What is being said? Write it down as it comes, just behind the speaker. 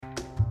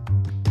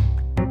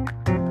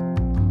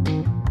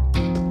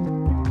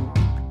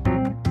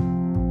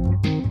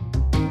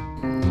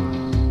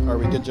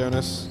good,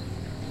 Jonas?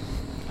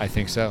 I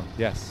think so,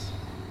 yes.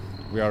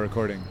 We are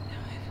recording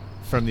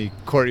from the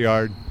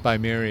Courtyard by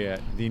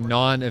Marriott, the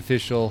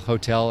non-official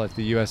hotel at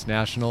the U.S.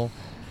 National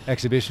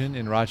Exhibition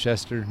in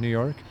Rochester, New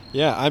York.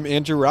 Yeah, I'm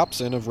Andrew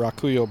Robson of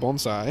Rakuyo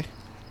Bonsai.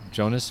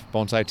 Jonas,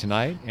 Bonsai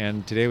Tonight,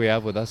 and today we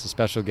have with us a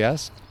special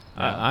guest.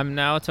 I'm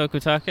now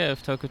Tokutake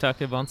of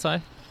Tokutake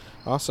Bonsai.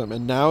 Awesome.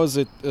 And now is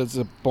a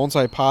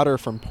bonsai potter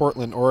from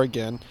Portland,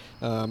 Oregon.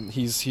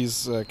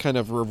 He's kind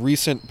of a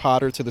recent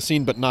potter to the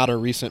scene, but not a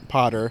recent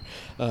potter.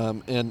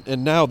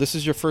 And now this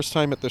is your first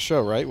time at the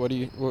show, right?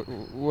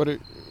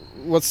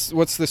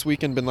 What's this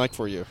weekend been like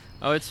for you?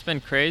 Oh, it's been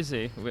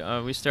crazy.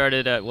 We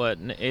started at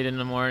 8 in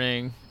the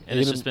morning, and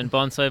it's just been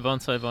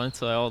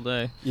bonsai all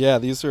day. Yeah,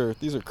 these are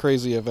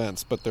crazy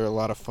events, but they're a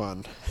lot of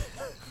fun.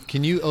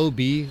 Can you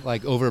OB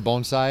like over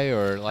bonsai,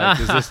 or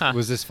like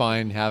was this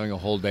fine having a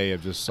whole day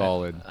of just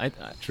solid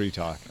tree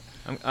talk?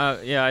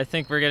 Yeah, I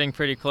think we're getting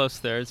pretty close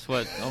there. It's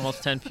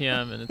almost 10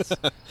 p.m. and it's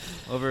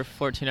over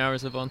 14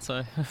 hours of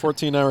bonsai.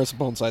 14 hours of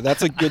bonsai.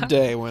 That's a good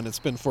day when it's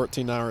been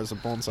 14 hours of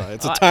bonsai.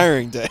 It's a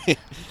tiring day.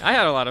 I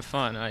had a lot of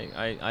fun.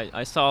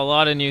 I saw a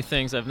lot of new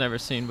things I've never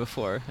seen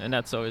before, and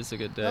that's always a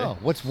good day. Oh,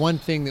 what's one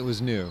thing that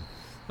was new?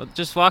 Well,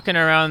 just walking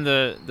around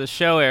the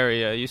show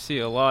area, you see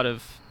a lot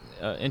of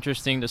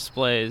interesting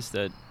displays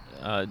that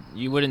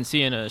you wouldn't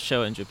see in a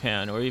show in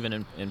Japan or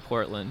even in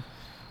Portland.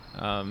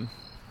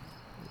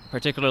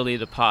 Particularly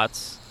the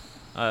pots.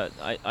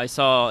 I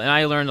saw, and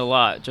I learned a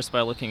lot just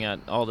by looking at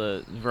all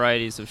the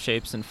varieties of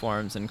shapes and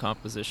forms and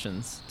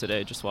compositions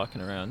today, just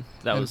walking around.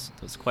 That was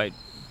quite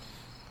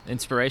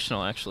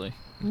inspirational, actually.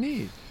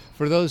 Neat.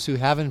 For those who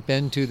haven't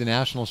been to the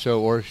national show,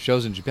 or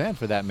shows in Japan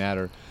for that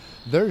matter,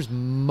 there's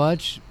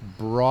much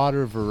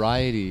broader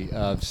variety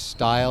of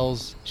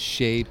styles,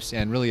 shapes,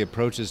 and really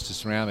approaches to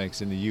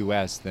ceramics in the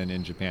U.S. than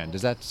in Japan.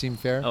 Does that seem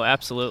fair? Oh,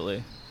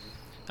 absolutely.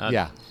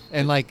 Yeah,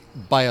 and like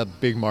by a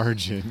big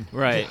margin.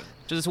 Right.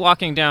 Just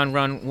walking down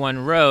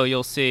one row,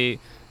 you'll see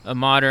a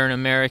modern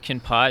American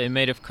pot. It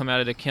may have come out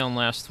of the kiln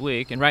last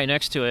week. And right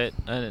next to it,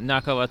 a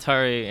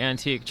Nakawatari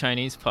antique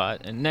Chinese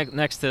pot. And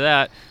next to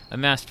that, a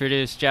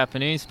mass-produced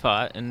Japanese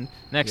pot. And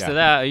next to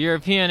that, a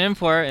European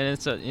import. And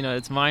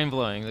it's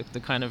mind-blowing, the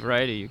kind of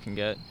variety you can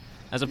get.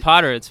 As a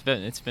potter, it's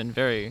been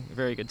very,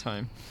 very good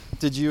time.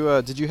 Did you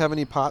have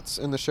any pots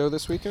in the show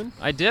this weekend?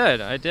 I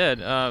did.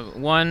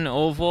 One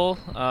oval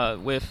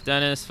with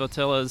Dennis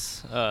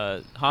Votilla's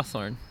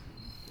Hawthorne.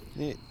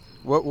 Neat.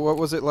 What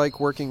was it like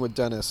working with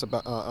Dennis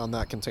on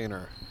that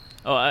container?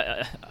 Oh,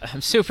 I'm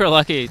super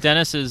lucky.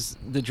 Dennis is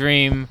the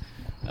dream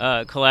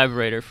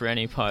collaborator for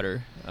any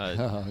potter.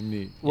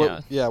 Neat.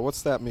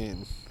 What's that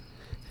mean?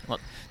 Well,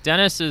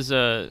 Dennis is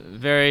a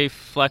very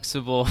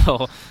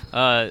flexible,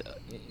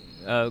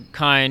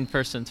 kind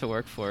person to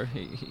work for.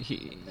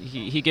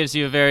 He gives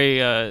you a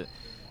very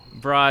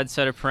broad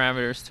set of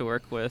parameters to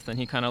work with, and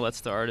he kind of lets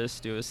the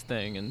artist do his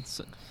thing. And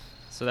so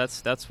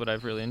that's what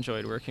I've really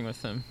enjoyed working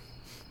with him.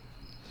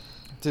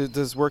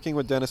 Does working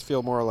with Dennis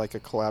feel more like a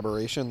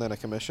collaboration than a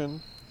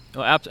commission?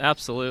 Oh,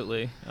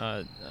 absolutely.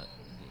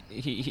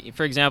 He,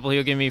 for example,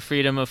 he'll give me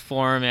freedom of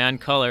form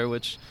and color,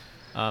 which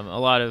a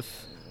lot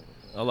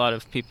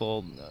of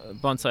people,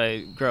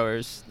 bonsai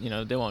growers,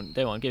 they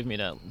won't give me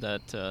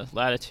that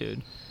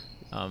latitude.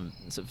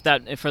 So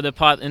for the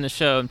pot in the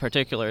show in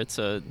particular, it's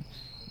a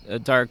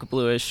dark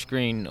bluish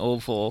green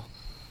oval.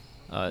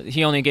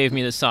 He only gave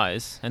me the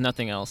size and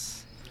nothing else.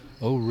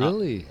 Oh,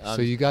 really?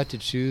 So you got to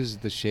choose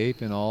the shape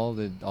and all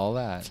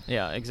that.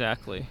 Yeah,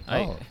 exactly.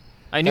 Oh,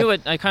 I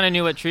kind of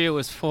knew what tree it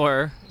was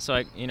for, so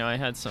I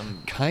had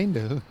some. Kind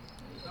of.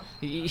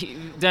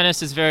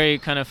 Dennis is very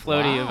kind of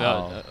floaty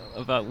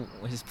about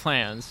his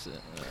plans,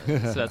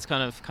 so that's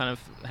kind of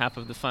half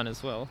of the fun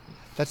as well.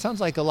 That sounds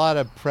like a lot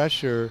of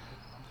pressure,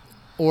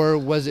 or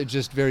was it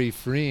just very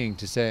freeing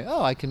to say,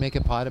 "Oh, I can make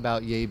a pot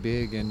about yay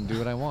big and do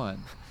what I want"?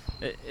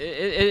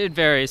 It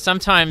varies.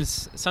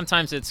 Sometimes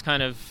it's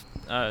kind of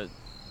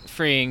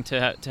freeing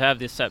to have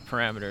these set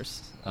parameters.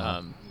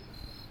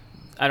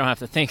 I don't have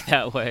to think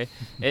that way.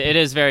 It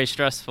is very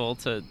stressful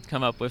to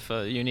come up with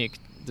a unique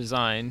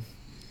design.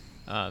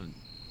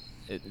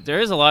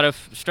 There is a lot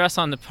of stress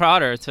on the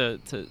potter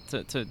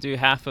to do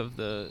half of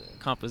the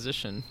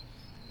composition.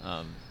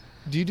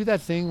 Do you do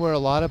that thing where a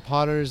lot of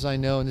potters I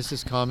know, and this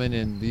is common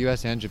in the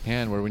U.S. and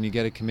Japan, where when you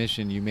get a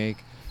commission, you make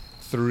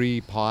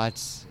 3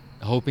 pots,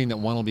 hoping that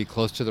one will be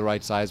close to the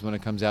right size when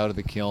it comes out of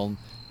the kiln,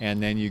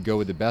 and then you go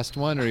with the best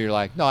one, or you're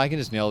like, no, I can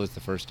just nail this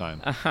the first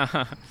time?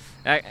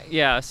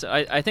 Yeah, so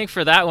I think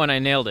for that one I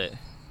nailed it.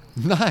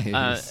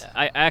 Nice.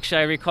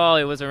 I recall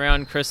it was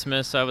around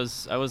Christmas. I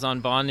was on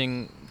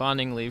bonding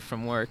leave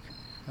from work.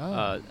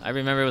 Oh. I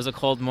remember it was a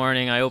cold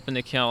morning. I opened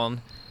the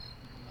kiln.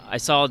 I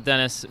saw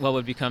what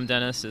would become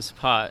Dennis's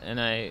pot, and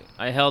I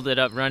held it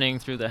up running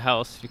through the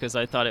house because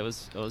I thought it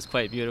was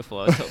quite beautiful.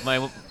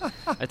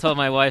 I told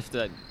my wife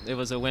that it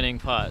was a winning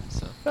pot.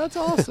 So That's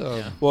awesome.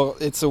 Yeah. Well,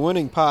 it's a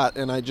winning pot,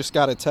 and I just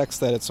got a text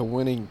that it's a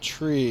winning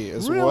tree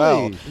as Really?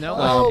 well. No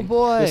Oh way.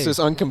 boy. This is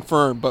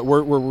unconfirmed, but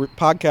we're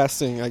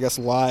podcasting, I guess,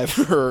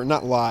 live, or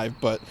not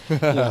live, but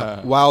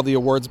while the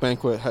awards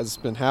banquet has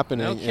been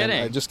happening. No And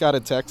kidding. I just got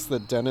a text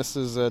that Dennis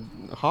is a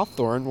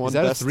Hawthorne won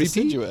that a Best three-peat?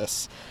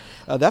 Deciduous.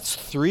 That's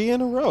 3 in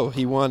a row.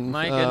 He won.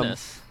 My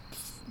goodness.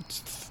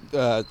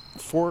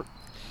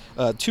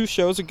 2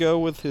 shows ago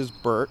with his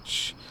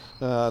birch,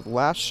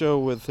 last show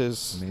with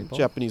his Maple?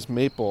 Japanese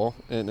maple,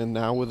 and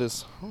now with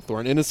his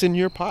Hawthorne. And it's in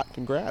your pot.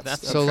 Congrats.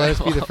 That's So let us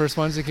be the incredible. first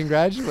ones to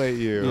congratulate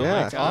you.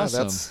 yeah, That's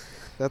awesome.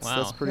 That's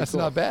Wow. pretty That's cool.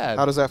 not bad.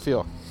 How does that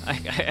feel?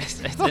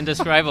 It's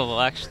indescribable,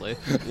 actually.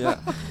 Yeah.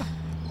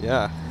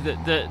 Yeah.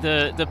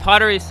 The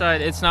pottery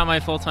side, it's not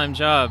my full-time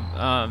job,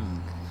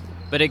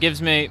 but it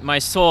gives me my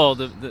soul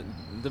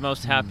the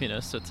most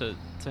happiness. So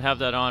to have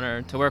that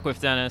honor, to work with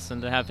Dennis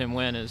and to have him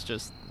win is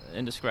just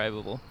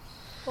indescribable.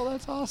 Well,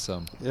 that's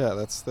awesome. Yeah,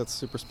 that's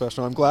super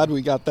special. I'm glad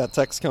we got that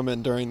text come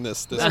in during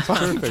this That's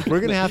time. perfect. We're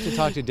going to have to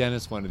talk to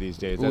Dennis one of these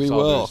days. That's We all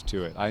will. there is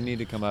to it. I need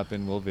to come up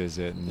and we'll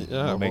visit and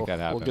Yeah, we'll make that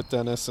happen. We'll get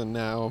Dennis and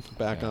now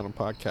back Yeah. on a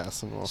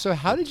podcast, and we'll. So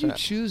how did you chat.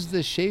 choose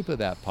the shape of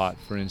that pot,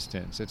 for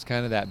instance? It's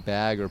kind of that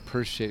bag or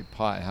purse-shaped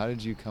pot. How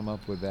did you come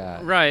up with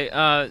that? Right.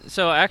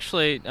 So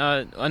actually,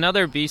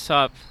 another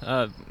BSOP,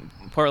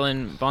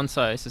 Portland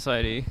Bonsai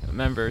Society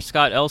member,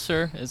 Scott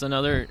Elser, is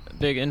another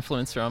big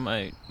influencer on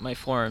my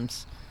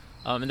forums.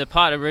 And the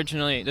pot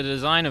the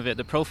design of it,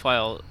 the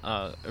profile,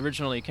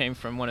 originally came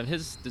from one of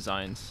his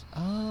designs.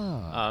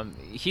 Ah.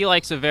 He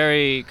likes a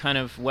very kind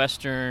of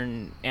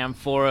Western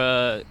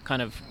amphora,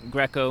 kind of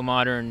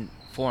Greco-modern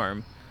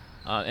form.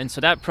 And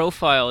so that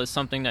profile is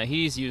something that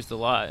he's used a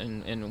lot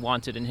and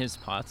wanted in his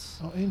pots.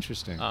 Oh,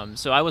 interesting.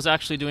 So I was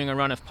actually doing a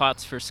run of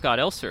pots for Scott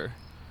Elser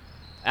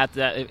at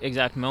that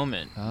exact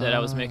moment that I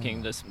was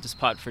making this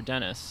pot for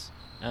Dennis.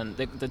 And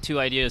the two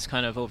ideas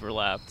kind of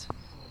overlapped.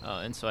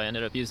 And so I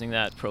ended up using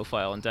that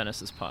profile in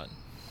Dennis's pot.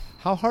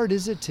 How hard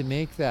is it to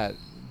make that?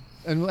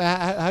 And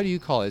how do you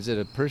call it? Is it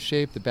a purse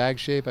shape, the bag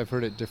shape? I've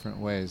heard it different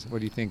ways. What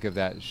do you think of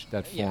that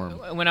form?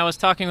 Yeah, when I was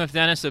talking with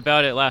Dennis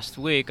about it last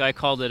week, I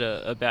called it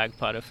a bag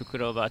pot, a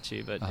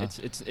fukurobachi, but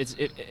it's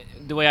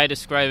the way I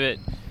describe it,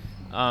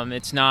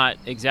 it's not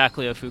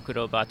exactly a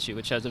fukurobachi,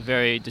 which has a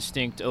very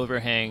distinct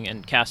overhang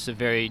and casts a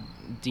very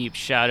deep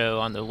shadow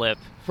on the lip.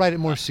 Right, it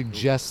more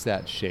suggests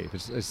that shape.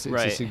 It's a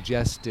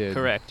suggested.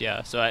 Correct,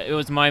 yeah. So it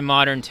was my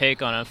modern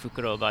take on a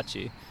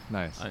fukurobachi.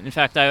 Nice. In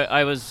fact,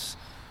 I was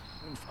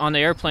on the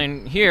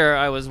airplane here.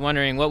 I was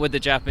wondering what would the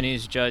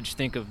Japanese judge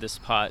think of this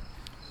pot.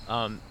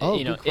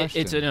 Good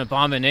question. It's an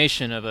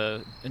abomination of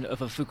a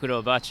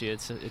fukurobachi.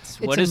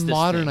 It's what is a this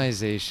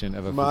modernization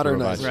of a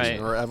modernization fukurobachi. Right.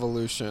 or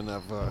evolution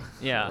of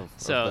Yeah. of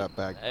So that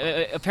bag.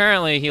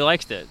 Apparently he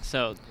liked it.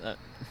 So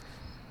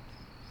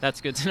that's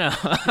good to know.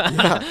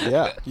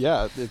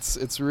 yeah.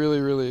 It's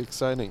really, really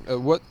exciting.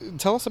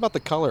 Tell us about the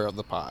color of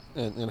the pot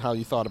and how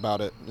you thought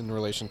about it in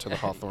relation to the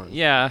Hawthorne.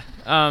 Yeah.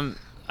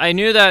 I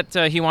knew that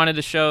he wanted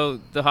to show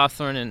the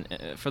Hawthorne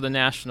for the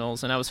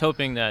Nationals, and I was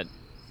hoping that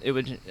it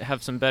would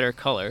have some better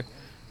color.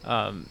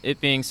 It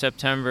being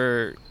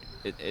September,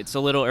 it's a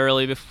little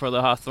early for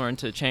the Hawthorne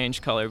to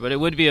change color, but it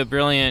would be a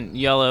brilliant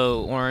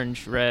yellow,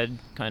 orange, red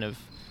kind of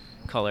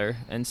color.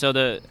 And so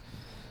the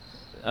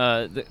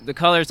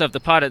colors of the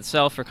pot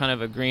itself are kind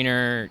of a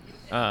greener,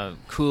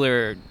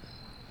 cooler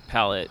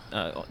palette.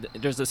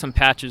 There's some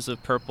patches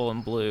of purple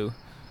and blue.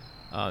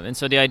 And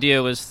so the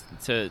idea was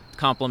to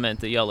complement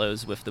the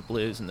yellows with the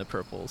blues and the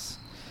purples.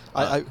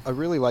 I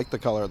really like the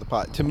color of the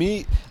pot. To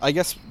me, I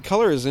guess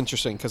color is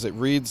interesting because it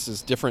reads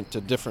as different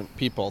to different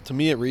people. To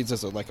me, it reads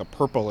as like a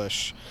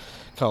purplish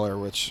color,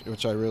 which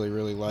I really,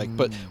 really like.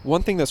 But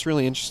one thing that's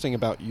really interesting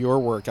about your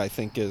work, I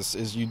think,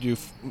 is you do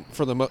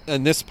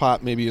and this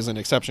pot maybe is an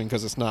exception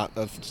because it's not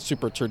a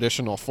super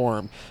traditional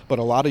form, but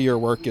a lot of your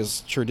work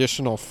is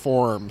traditional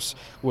forms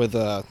with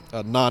a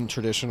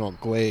non-traditional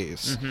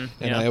glaze. Mm-hmm,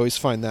 and yeah. I always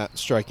find that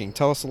striking.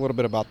 Tell us a little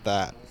bit about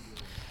that.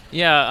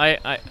 Yeah,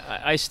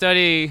 I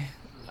study.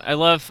 I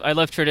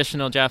love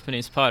traditional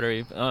Japanese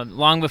pottery.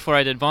 Long before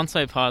I did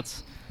bonsai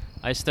pots,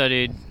 I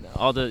studied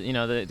all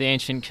the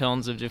ancient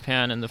kilns of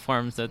Japan and the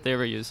forms that they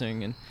were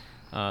using,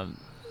 and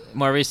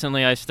more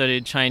recently I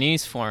studied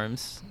Chinese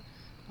forms,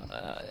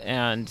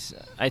 and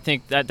I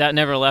think that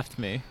never left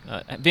me.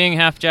 Being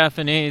half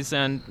Japanese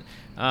and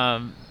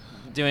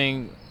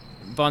doing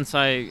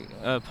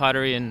bonsai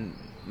pottery in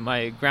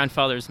my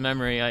grandfather's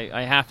memory,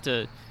 I have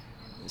to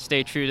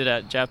stay true to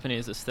that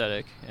Japanese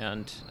aesthetic,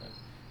 and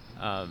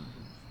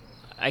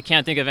I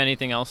can't think of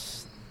anything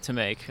else to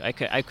make.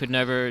 I could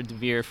never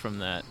veer from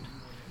that.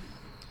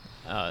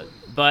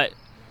 But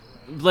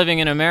living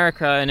in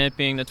America and it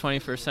being the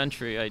 21st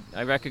century,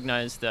 I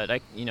recognize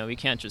that we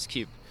can't just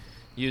keep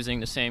using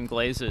the same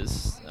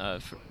glazes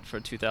for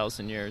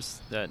 2,000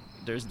 years. That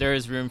there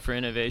is room for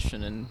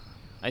innovation, and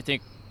I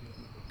think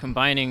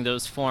combining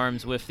those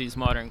forms with these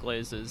modern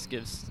glazes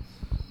gives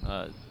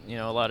a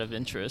lot of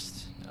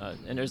interest,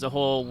 and there's a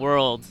whole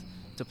world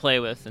to play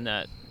with in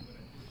that,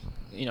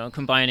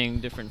 combining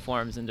different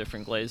forms and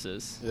different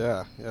glazes.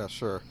 Yeah,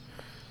 sure.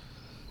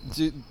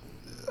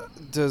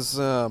 Does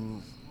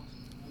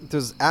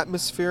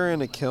atmosphere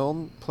in a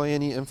kiln play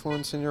any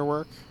influence in your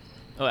work?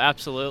 Oh,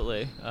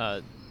 absolutely.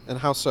 And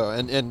how so?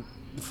 And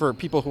for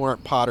people who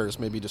aren't potters,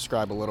 maybe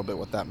describe a little bit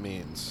what that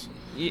means.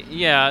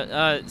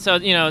 So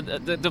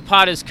the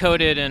pot is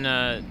coated in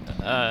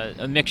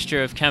a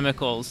mixture of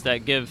chemicals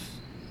that give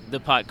the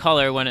pot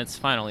color when it's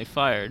finally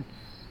fired,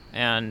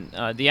 and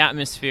the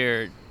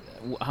atmosphere,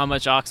 how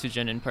much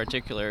oxygen in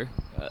particular,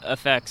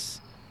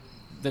 affects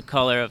the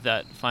color of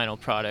that final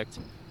product.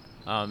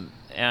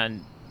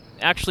 And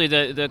actually,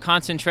 the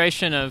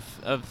concentration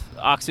of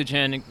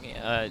oxygen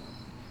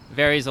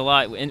varies a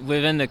lot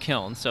within the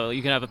kiln. So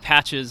you can have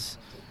patches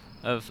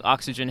of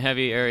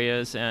oxygen-heavy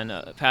areas and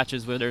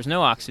patches where there's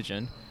no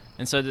oxygen.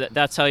 And so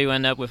that's how you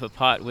end up with a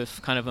pot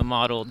with kind of a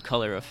mottled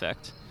color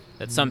effect.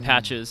 That some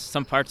patches,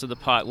 some parts of the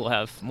pot will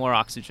have more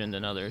oxygen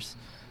than others.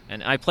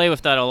 And I play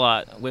with that a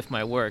lot with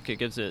my work. It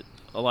gives it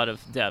a lot of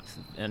depth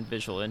and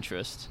visual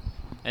interest.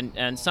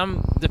 And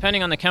some,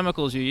 depending on the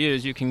chemicals you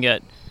use, you can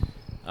get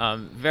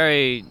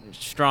very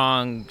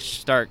strong,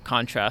 stark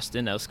contrast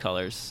in those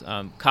colors.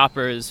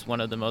 Copper is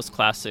one of the most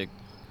classic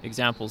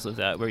examples of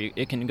that, where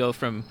it can go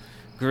from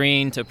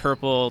green to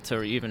purple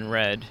to even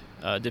red,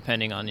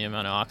 depending on the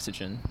amount of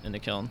oxygen in the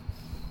kiln.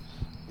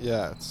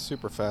 Yeah, it's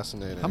super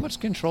fascinating. How much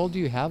control do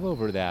you have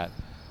over that?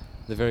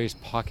 The various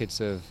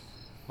pockets of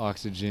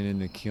oxygen in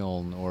the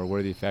kiln, or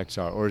where the effects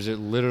are? Or is it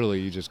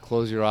literally you just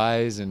close your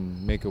eyes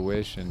and make a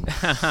wish and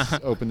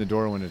open the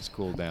door when it's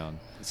cooled down?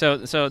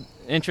 So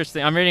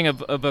interesting. I'm reading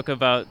a book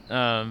about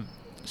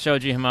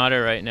Shoji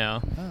Hamada right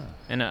now.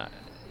 And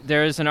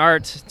there is an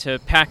art to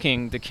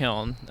packing the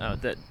kiln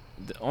that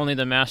only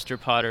the master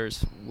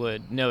potters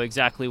would know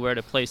exactly where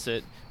to place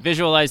it,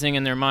 visualizing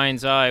in their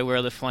mind's eye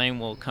where the flame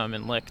will come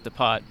and lick the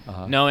pot,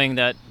 knowing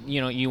that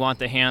you want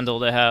the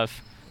handle to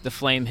have the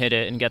flame hit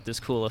it and get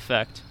this cool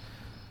effect.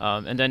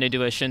 And then they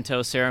do a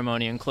Shinto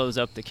ceremony and close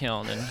up the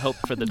kiln and hope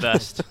for the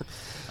best.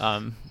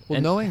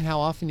 Knowing how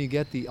often you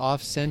get the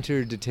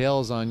off-center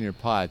details on your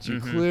pots,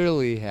 you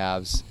clearly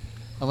have,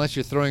 unless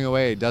you're throwing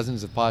away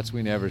dozens of pots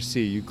we never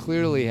see, you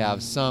clearly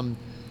have some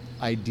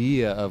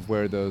idea of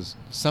where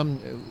some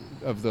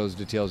of those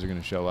details are going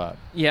to show up.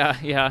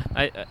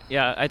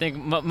 I think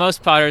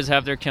most potters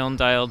have their kiln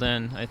dialed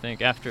in, I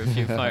think, after a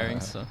few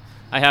firings. So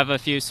I have a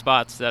few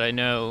spots that I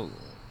know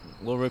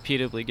will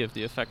repeatedly give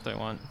the effect I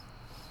want.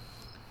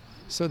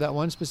 So that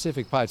one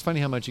specific pot, it's funny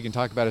how much you can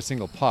talk about a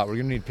single pot. We're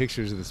going to need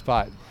pictures of the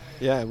spot.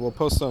 Yeah, we'll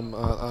post them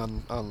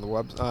on the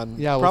web.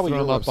 We'll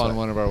throw them up on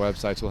one of our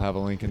websites. We'll have a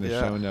link in the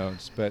show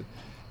notes. But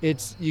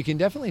you can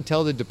definitely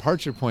tell the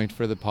departure point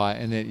for the pot,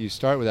 and that you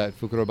start with that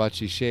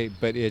fukurobachi shape,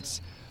 but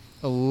it's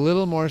a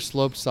little more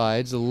sloped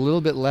sides, a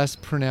little bit less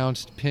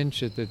pronounced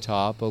pinch at the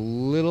top, a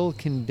little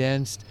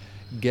condensed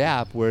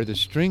gap where the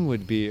string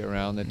would be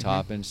around the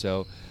top, and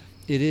so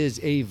it is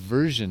a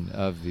version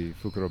of the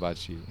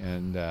fukurobachi,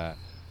 and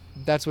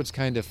that's what's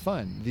kind of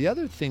fun. The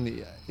other thing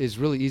that is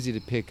really easy to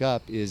pick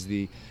up is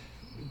the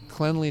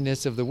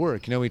cleanliness of the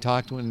work. We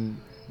talked in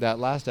that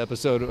last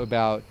episode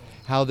about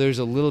how there's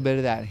a little bit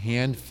of that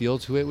hand feel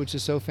to it, which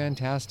is so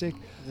fantastic.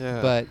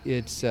 Yeah. But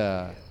it's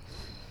a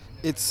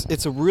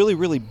really,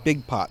 really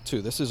big pot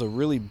too. This is a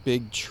really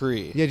big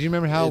tree. Yeah, do you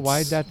remember how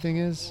wide that thing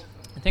is?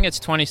 I think it's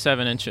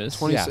 27 inches.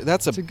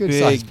 That's a good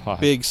size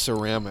pot. Big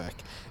ceramic.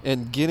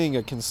 And getting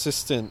a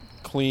consistent,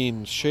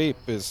 clean shape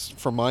is,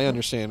 from my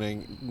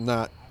understanding,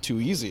 not too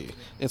easy.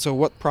 And so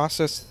what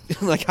process,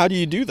 how do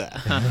you do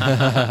that?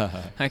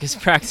 I guess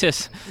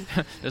practice.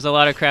 There's a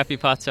lot of crappy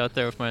pots out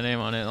there with my name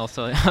on it. I'll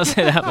say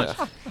that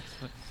much.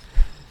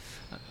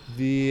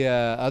 The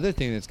other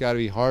thing that's got to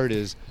be hard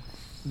is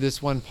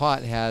this one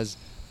pot has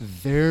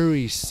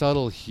very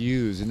subtle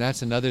hues, and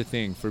that's another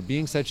thing. For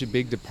being such a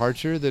big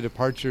departure, the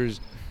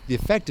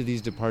effect of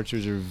these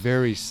departures are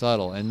very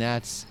subtle, and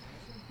that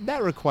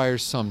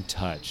requires some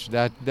touch.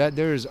 That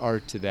there is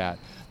art to that.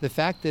 The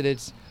fact that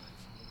it's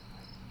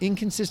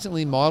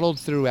inconsistently modeled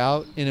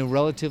throughout in a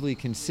relatively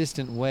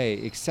consistent way,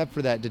 except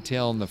for that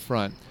detail in the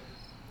front,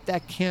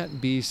 that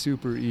can't be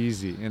super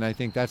easy. And I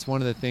think that's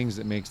one of the things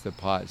that makes the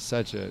pot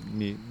such a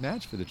neat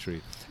match for the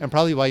tree. And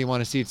probably why you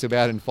want to see it so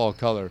bad in fall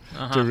color,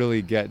 to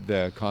really get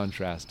the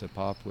contrast to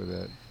pop with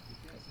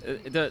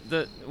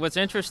it. What's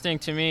interesting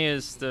to me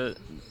is the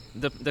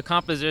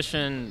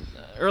composition.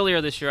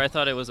 Earlier this year, I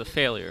thought it was a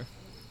failure.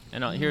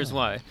 And here's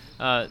why.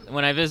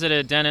 When I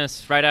visited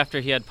Dennis right after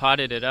he had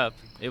potted it up,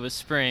 it was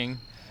spring.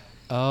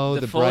 Oh,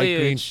 the bright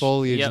green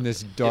foliage and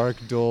this dark,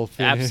 dull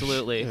finish.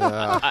 Absolutely.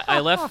 Yeah. I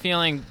left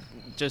feeling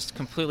just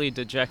completely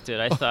dejected.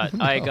 I thought,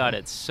 I got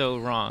it so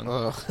wrong.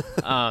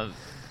 I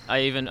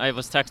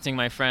was texting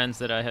my friends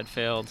that I had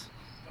failed.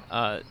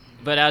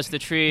 but as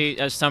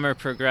summer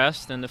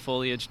progressed and the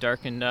foliage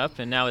darkened up,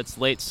 and now it's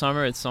late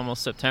summer, it's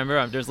almost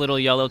September. There's little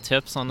yellow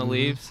tips on the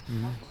leaves.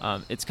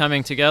 It's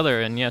coming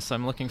together, and yes,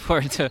 I'm looking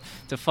forward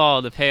to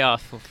fall, the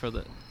payoff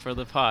for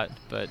the pot.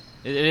 But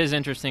it is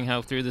interesting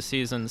how through the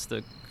seasons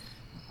the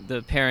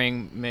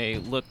pairing may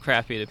look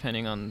crappy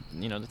depending on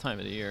the time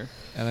of the year.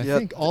 And I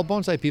think all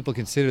bonsai people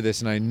consider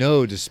this, and I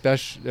know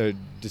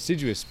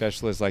deciduous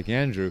specialists like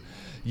Andrew,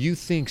 you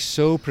think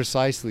so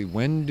precisely,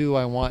 when do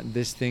I want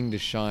this thing to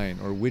shine,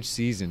 or which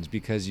seasons,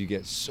 because you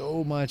get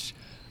so much.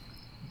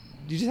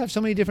 You just have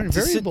so many different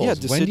variables.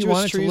 When do you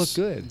want it to look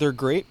good? They're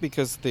great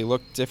because they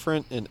look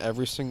different in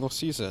every single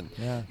season.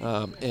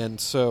 Yeah. And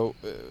so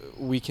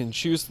we can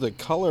choose the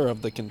color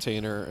of the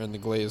container and the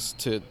glaze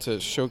to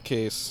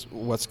showcase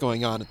what's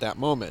going on at that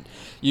moment.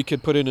 You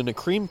could put it in a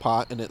cream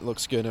pot and it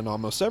looks good in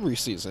almost every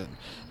season.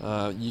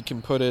 You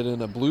can put it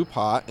in a blue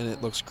pot and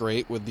it looks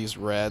great with these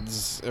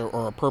reds,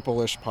 or a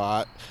purplish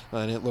pot,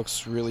 and it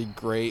looks really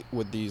great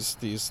with these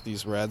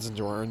reds and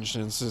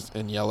oranges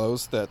and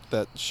yellows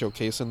that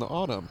showcase in the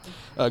autumn.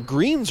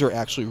 Greens are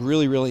actually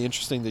really, really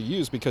interesting to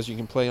use because you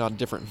can play on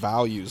different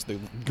values. The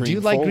green Do you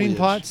like foliage. green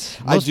pots?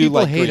 I Most do people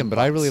like hate green them, but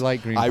pots. I really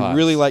like green pots. I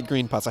really like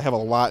green pots. I have a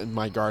lot in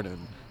my garden.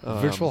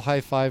 Virtual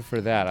high five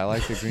for that. I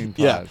like the green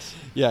pots.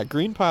 Yeah,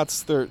 green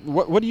pots.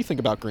 What do you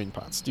think about green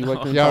pots? Do you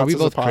like green Yeah, pots? are we as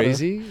a both potter?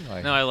 crazy?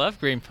 No, I love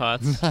green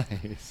pots.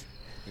 Nice.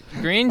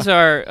 Greens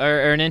are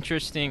an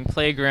interesting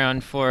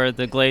playground for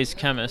the glaze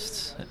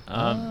chemists.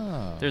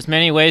 There's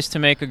many ways to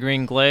make a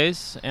green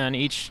glaze, and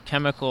each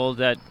chemical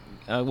that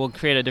will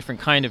create a different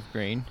kind of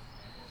green.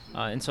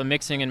 And so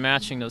mixing and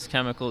matching those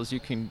chemicals,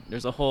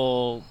 there's a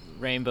whole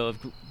rainbow of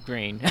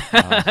green.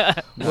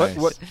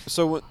 Nice.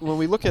 So when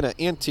we look at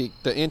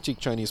the antique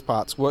Chinese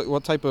pots,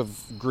 what type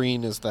of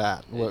green is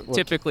that?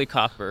 Typically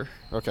copper.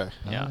 Okay.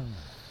 Yeah.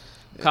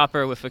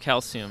 Copper with a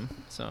calcium.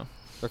 So.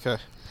 Okay.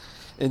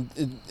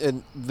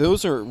 And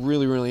those are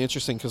really, really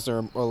interesting because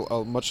they're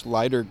a much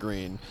lighter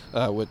green,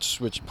 which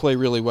play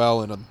really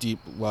well in a deep,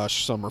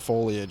 lush summer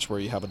foliage where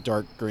you have a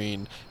dark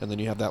green and then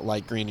you have that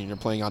light green and you're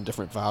playing on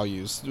different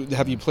values.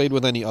 Have you played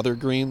with any other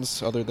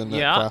greens other than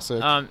that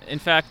classic? In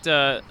fact,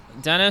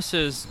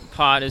 Dennis's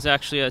pot is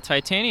actually a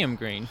titanium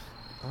green.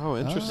 Oh,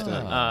 interesting.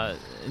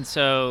 And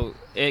so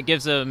it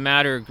gives a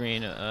madder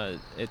green.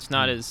 It's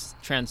not as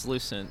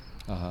translucent.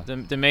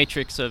 The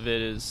matrix of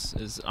it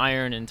is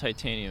iron and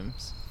titanium.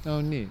 Oh,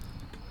 neat.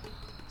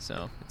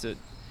 So it's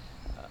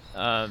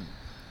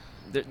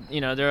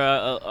there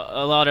are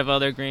a lot of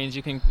other greens.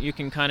 You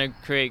can kind of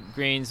create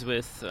greens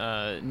with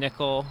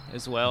nickel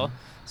as well.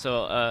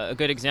 So a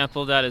good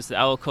example of that is the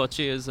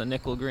Aokochi is a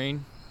nickel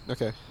green.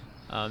 Okay.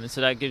 And so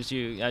that gives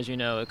you, as you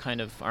know, a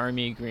kind of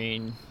army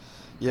green kind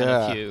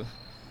Yeah. of hue.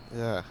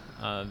 Yeah.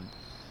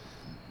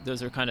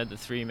 Those are kind of the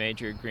three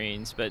major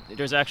greens. But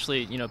there's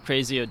actually,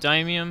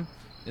 praseodymium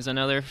is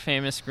another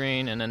famous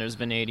green, and then there's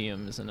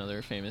vanadium is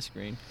another famous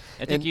green.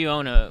 I think you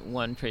own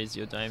one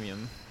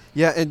praseodymium.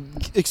 Yeah,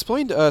 and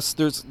explain to us,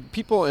 there's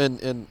people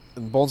in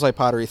bonsai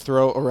pottery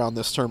throw around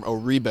this term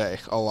oribe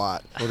a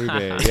lot.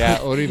 Oribe. Yeah,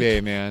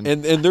 oribe, man.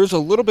 And there's a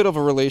little bit of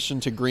a relation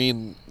to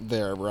green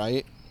there,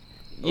 right?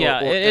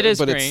 Yeah, it is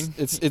but green.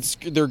 It's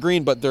they're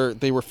green, but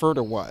they refer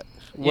to what?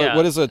 Yeah.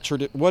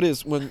 What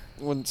is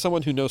when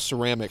someone who knows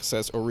ceramics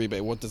says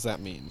oribe? What does that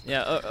mean?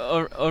 Yeah,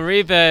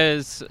 Oribe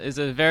is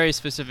a very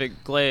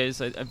specific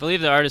glaze. I believe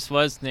the artist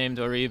was named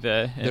Oribe.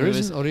 There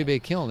is an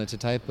oribe kiln. It's a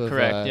type of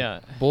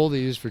bowl they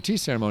use for tea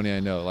ceremony, I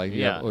know. Like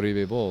you have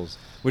oribe bowls,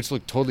 which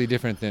look totally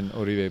different than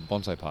oribe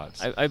bonsai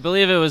pots. I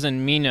believe it was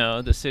in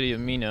Mino, the city of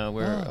Mino,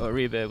 where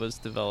Oribe was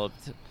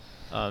developed.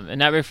 And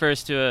that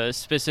refers to a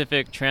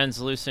specific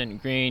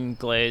translucent green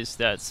glaze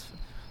that's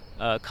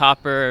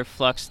copper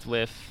fluxed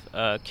with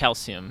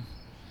calcium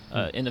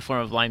in the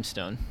form of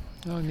limestone.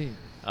 Oh, neat.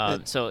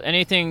 So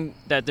anything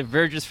that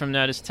diverges from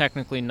that is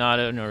technically not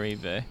an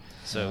oribe.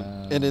 So,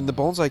 and in the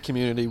bonsai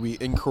community, we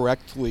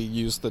incorrectly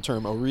use the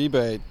term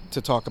oribe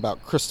to talk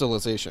about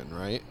crystallization,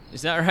 right?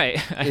 Is that right?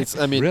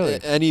 Really?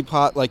 Any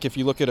pot, like if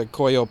you look at a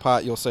koyo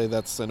pot, you'll say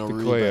that's an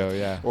oribe. Koyo,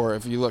 yeah. Or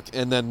if you look,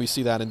 and then we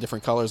see that in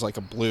different colors, like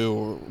a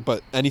blue.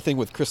 But anything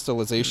with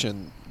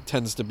crystallization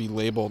tends to be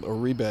labeled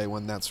oribe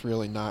when that's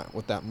really not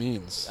what that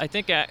means. I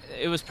think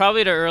it was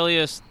probably the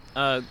earliest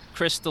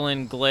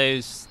crystalline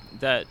glaze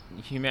that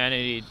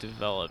humanity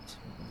developed,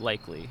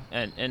 likely.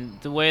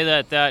 And the way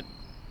that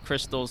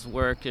crystals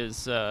work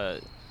is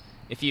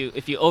if you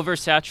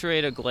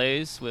oversaturate a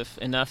glaze with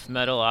enough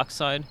metal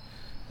oxide,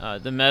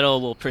 the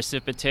metal will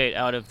precipitate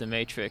out of the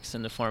matrix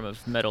in the form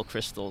of metal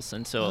crystals.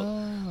 And so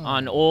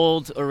on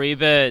old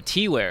oribe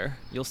teaware,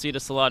 you'll see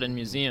this a lot in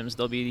museums,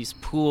 there'll be these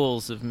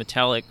pools of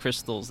metallic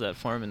crystals that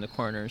form in the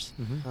corners.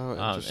 Oh,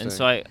 interesting. And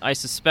so I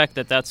suspect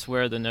that that's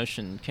where the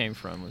notion came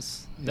from,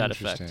 was that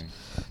effect.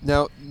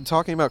 Now,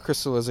 talking about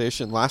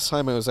crystallization, last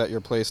time I was at your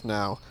place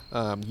now,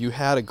 you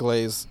had a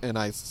glaze, and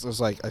I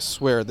was like, I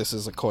swear this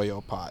is a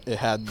koyo pot. It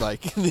had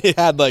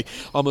like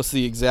almost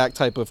the exact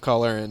type of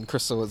color and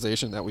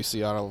crystallization that we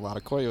see out of a lot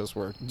of koyo's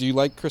work. Do you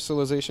like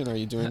crystallization? Are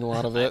you doing a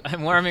lot of it?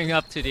 I'm warming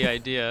up to the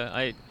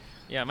idea.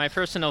 Yeah, my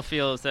personal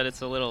feel is that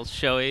it's a little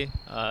showy.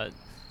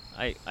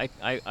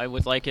 I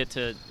would like it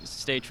to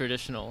stay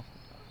traditional,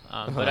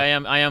 but I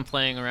am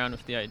playing around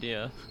with the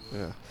idea.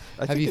 Yeah.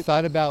 Have you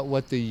thought about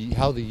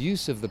how the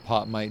use of the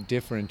pot might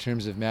differ in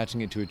terms of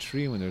matching it to a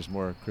tree when there's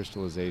more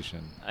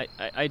crystallization?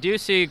 I do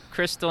see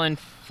crystalline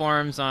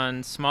forms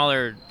on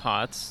smaller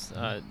pots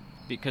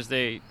because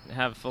they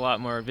have a lot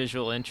more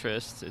visual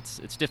interest.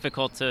 It's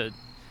difficult to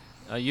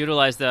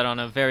utilize that on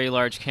a very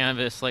large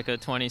canvas like a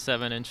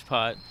 27-inch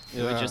pot.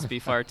 It would just be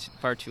far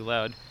too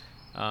loud.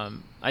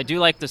 I do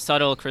like the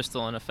subtle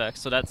crystalline effect.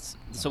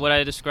 So what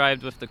I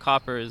described with the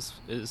copper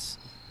is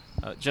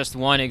just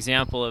one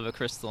example of a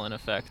crystalline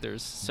effect.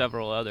 There's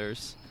several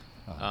others.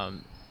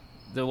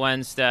 The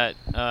ones that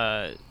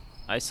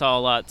I saw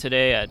a lot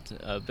today at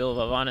Bill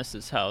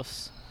Vavanis'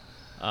 house,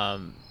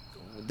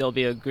 there'll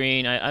be a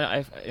green.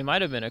 It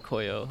might have been a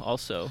Koyo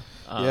also.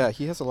 Yeah,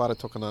 he has a lot of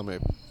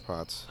tokoname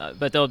pots.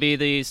 But there'll be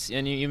these,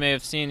 and you may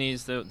have seen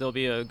these. There'll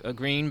be a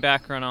green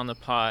background on the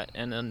pot,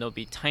 and then there'll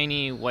be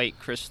tiny white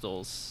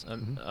crystals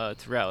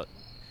throughout.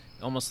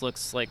 Almost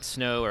looks like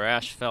snow or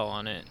ash fell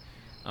on it.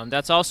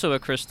 That's also a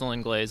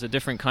crystalline glaze, a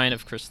different kind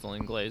of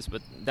crystalline glaze,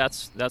 but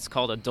that's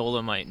called a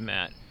dolomite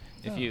matte.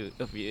 If you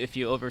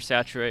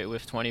oversaturate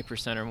with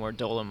 20% or more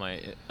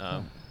dolomite,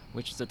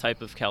 which is a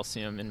type of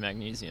calcium and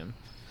magnesium,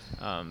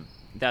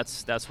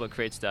 that's what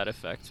creates that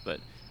effect. But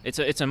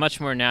it's a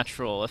much more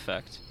natural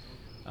effect.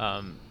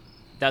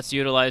 That's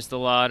utilized a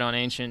lot on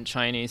ancient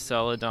Chinese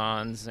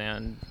celadons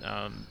and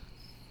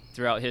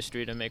throughout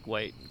history to make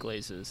white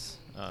glazes.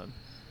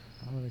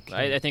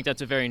 I think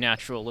that's a very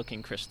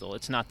natural-looking crystal.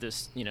 It's not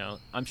this,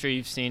 I'm sure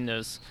you've seen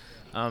those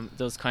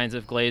kinds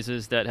of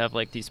glazes that have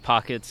like these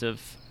pockets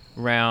of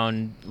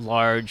round,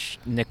 large,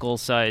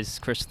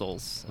 nickel-sized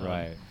crystals.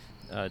 Right.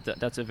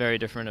 That's a very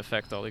different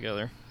effect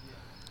altogether.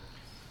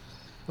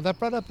 Well, that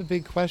brought up a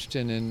big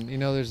question,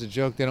 and there's a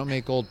joke, they don't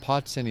make old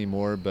pots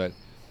anymore, but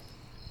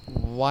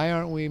why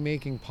aren't we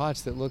making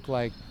pots that look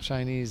like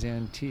Chinese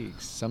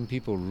antiques? Some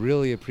people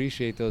really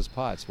appreciate those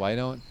pots. Why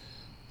don't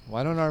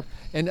our,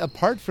 and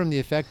apart from the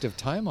effect of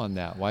time on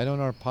that, why don't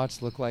our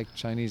pots look like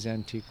Chinese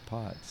antique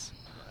pots?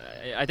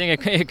 I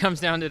think it comes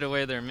down to the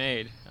way they're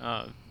made.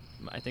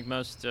 I think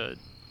most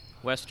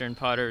Western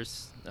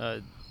potters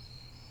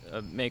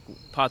make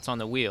pots on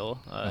the wheel.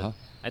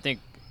 I think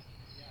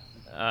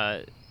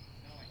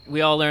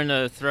we all learn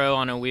to throw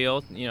on a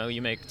wheel.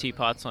 You make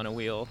teapots on a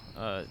wheel.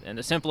 And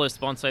the simplest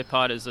bonsai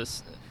pot is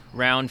this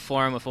round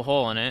form with a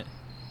hole in it,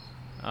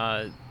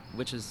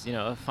 which is,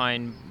 a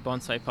fine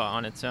bonsai pot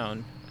on its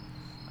own.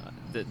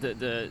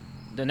 The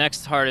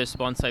next hardest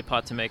bonsai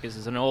pot to make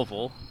is an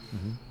oval.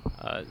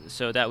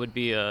 So that would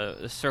be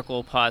a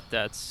circle pot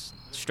that's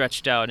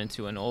stretched out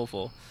into an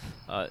oval.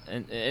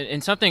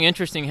 And something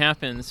interesting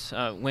happens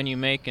when you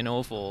make an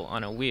oval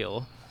on a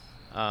wheel.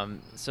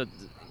 So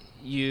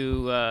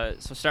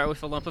start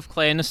with a lump of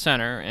clay in the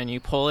center, and you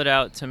pull it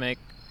out to make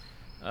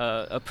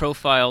a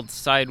profiled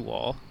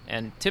sidewall.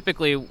 And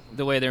typically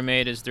the way they're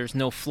made is there's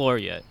no floor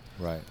yet.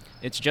 Right.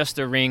 It's just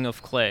a ring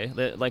of clay,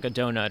 like a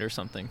donut or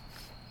something.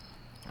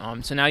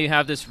 So now you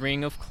have this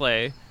ring of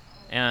clay,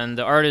 and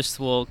the artist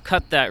will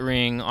cut that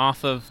ring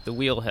off of the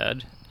wheel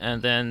head,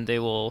 and then they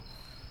will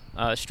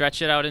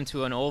stretch it out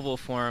into an oval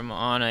form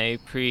on a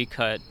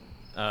pre-cut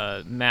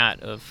mat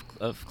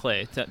of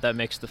clay that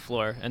makes the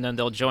floor, and then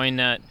they'll join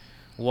that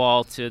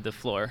wall to the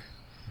floor.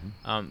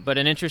 But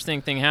an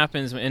interesting thing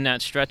happens in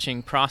that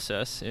stretching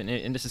process,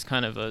 and this is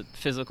kind of a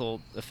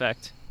physical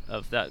effect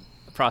of that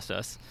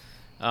process.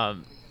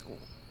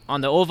 On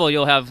the oval,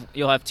 you'll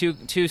have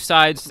two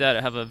sides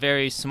that have a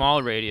very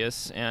small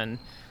radius and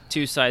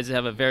two sides that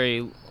have a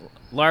very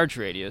large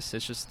radius.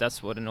 It's just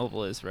that's what an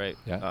oval is, right?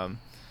 Yeah.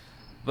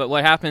 But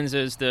what happens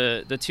is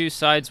the two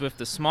sides with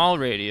the small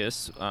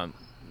radius,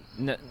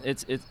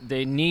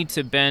 they need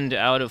to bend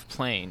out of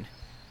plane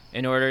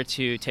in order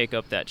to take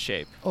up that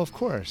shape. Oh, of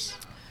course.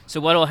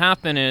 So what will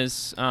happen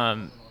is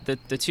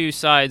the two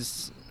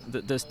sides,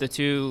 the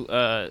two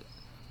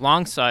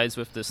long sides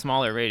with the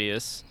smaller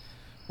radius,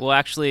 will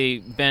actually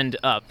bend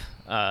up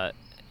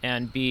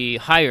and be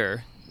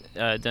higher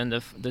than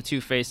the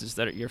two faces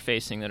that you're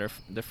facing, that are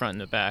the front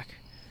and the back.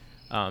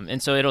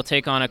 And so it'll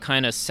take on a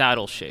kind of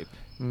saddle shape.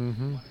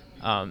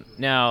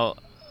 Now,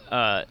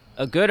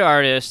 a good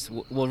artist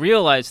will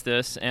realize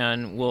this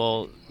and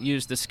will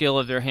use the skill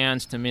of their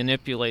hands to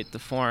manipulate the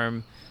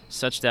form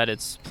such that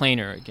it's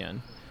planar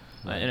again.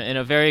 And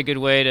a very good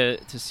way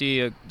to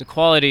see the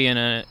quality in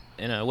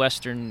a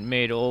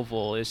Western-made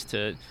oval is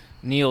to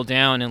kneel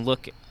down and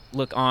look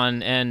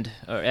on end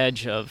or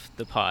edge of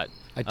the pot.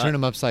 I turn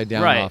them upside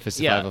down right, off as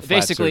if yeah, I have a flat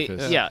basically,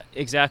 surface. Yeah,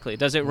 exactly.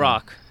 Does it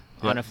rock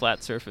on Yeah. a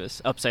flat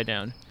surface, upside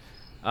down?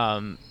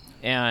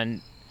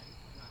 And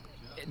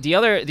the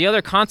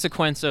other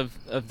consequence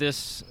of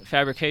this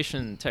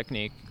fabrication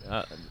technique,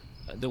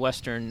 the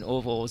Western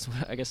oval is,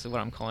 I guess, is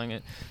what I'm calling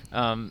it,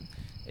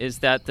 is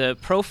that the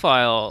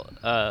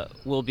profile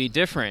will be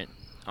different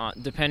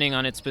depending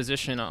on its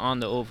position on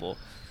the oval.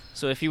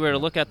 So if you were to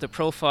look at the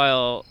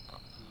profile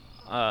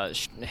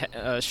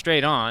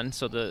straight on,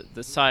 so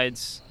the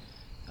sides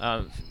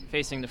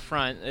facing the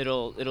front,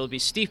 it'll be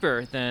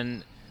steeper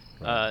than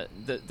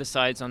the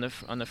sides on the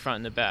front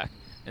and the back.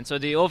 And so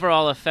the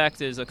overall effect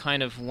is a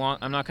kind of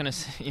I'm not going to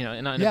say,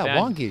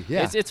 wonky.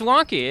 Yeah, it's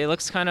wonky. It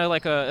looks kind of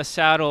like a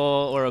saddle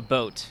or a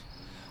boat.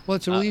 Well,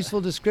 it's a really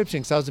useful description,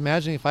 because I was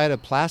imagining if I had a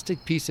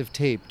plastic piece of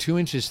tape 2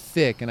 inches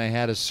thick and I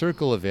had a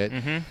circle of it,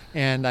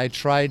 and I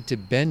tried to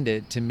bend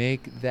it to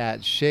make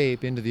that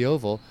shape into the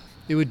oval,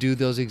 it would do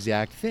those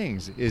exact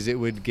things. It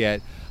would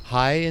get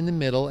high in the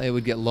middle, it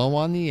would get low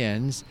on the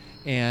ends,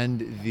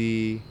 and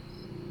the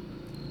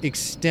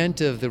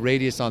extent of the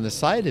radius on the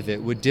side of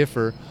it would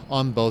differ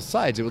on both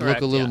sides. It would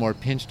look a little more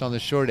pinched on the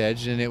short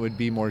edge, and it would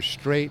be more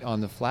straight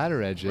on the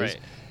flatter edges. Right.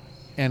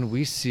 And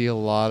we see a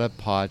lot of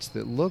pots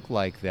that look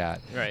like that.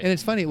 Right. And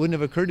it's funny, it wouldn't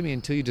have occurred to me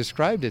until you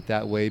described it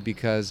that way,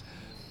 because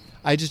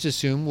I just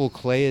assume, well,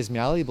 clay is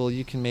malleable,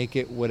 you can make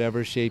it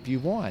whatever shape you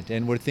want.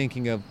 And we're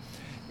thinking of,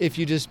 if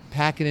you just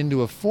pack it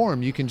into a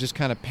form, you can just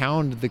kind of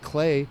pound the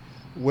clay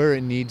where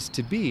it needs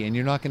to be, and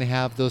you're not going to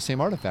have those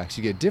same artifacts.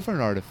 You get different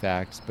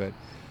artifacts, but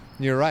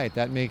you're right.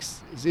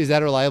 Is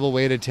that a reliable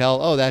way to tell,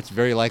 oh, that's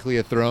very likely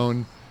a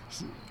thrown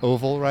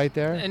oval right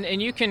there?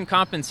 And you can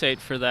compensate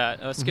for that.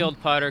 A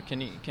skilled potter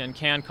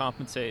can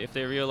compensate if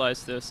they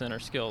realize this and are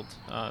skilled.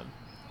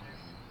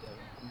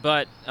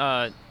 But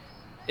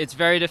it's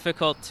very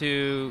difficult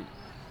to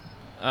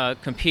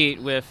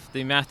compete with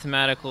the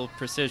mathematical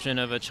precision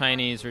of a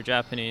Chinese or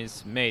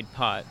Japanese made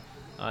pot,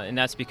 and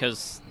that's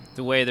because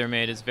the way they're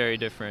made is very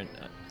different.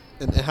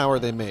 And how are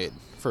they made,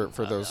 for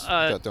those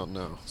that don't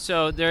know?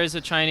 So there is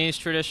a Chinese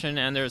tradition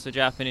and there's a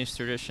Japanese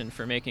tradition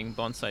for making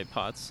bonsai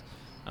pots.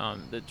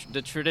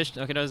 The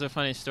tradition. Okay, that was a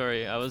funny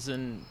story. I was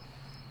in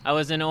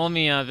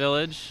Omiya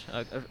village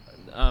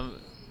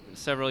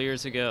several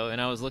years ago,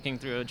 and I was looking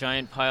through a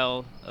giant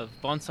pile of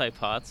bonsai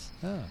pots,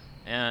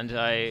 and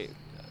I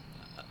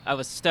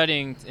was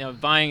studying,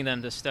 buying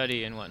them to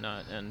study and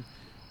whatnot, and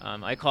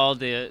I called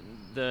the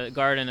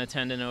garden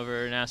attendant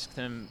over and asked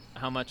him,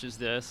 how much is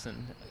this, and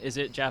is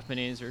it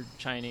Japanese or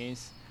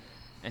Chinese?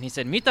 And he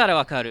said, "Mitara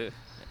wakaru,"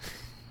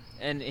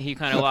 and he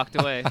kind of walked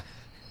away,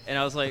 and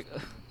I was like,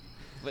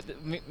 but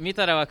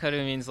 "Mitara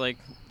wakaru" means like,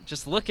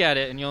 just look at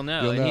it and you'll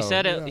know. You'll and know. he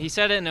said it. He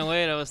said it in a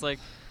way that I was like,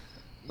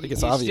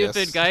 It's "You obvious.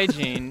 stupid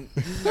gaijin,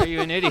 are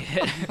you an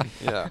idiot?"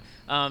 Yeah.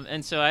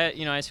 And so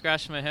I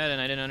scratched my head and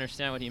I didn't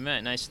understand what he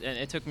meant, and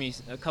it took me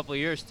a couple of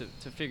years to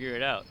figure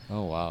it out.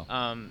 Oh,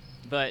 wow.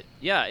 But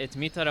yeah, it's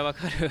mitara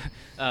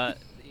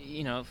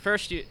wakaru.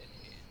 First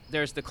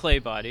there's the clay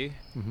body.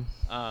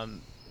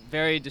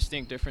 Very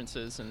distinct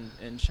differences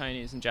in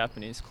Chinese and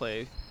Japanese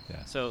clay.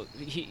 Yeah. So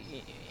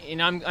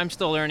I'm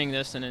still learning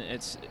this, and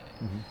it's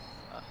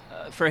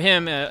for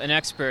him, an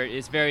expert.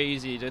 It's very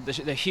easy.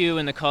 The hue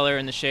and the color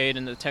and the shade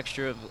and the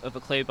texture of a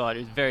clay body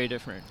is very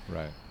different.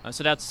 Right.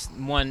 So that's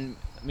one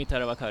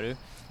mitara wakaru.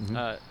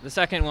 The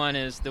second one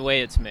is the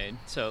way it's made.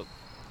 So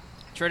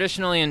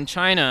traditionally in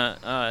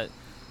China,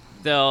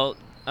 they'll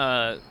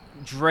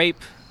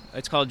drape.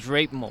 It's called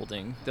drape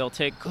molding. They'll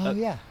take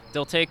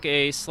they'll take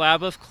a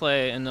slab of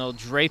clay and they'll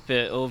drape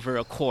it over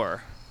a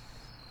core.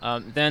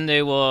 Then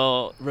they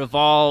will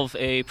revolve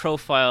a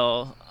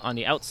profile on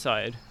the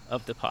outside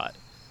of the pot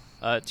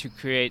to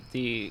create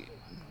the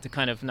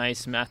kind of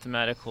nice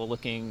mathematical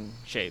looking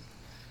shape.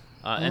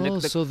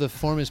 So the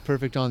form is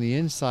perfect on the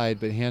inside,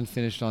 but hand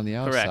finished on the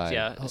outside. Correct.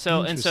 Yeah. Oh,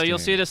 So you'll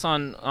see interesting. this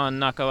on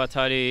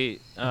Nakawatari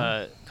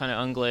kind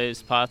of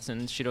unglazed pots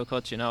and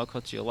Shirokochi and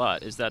Aokochi a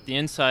lot. Is that the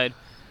inside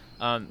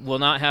will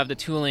not have the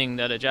tooling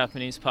that a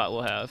Japanese pot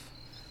will have,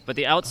 but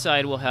the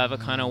outside will have a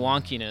kind of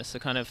wonkiness, a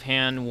kind of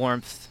hand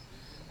warmth,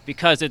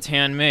 because it's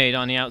handmade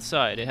on the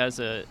outside. It has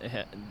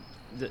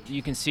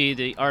you can see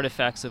the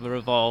artifacts of a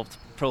revolved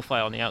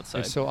profile on the outside.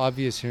 It's so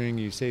obvious hearing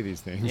you say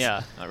these things.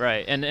 Yeah,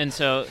 right. And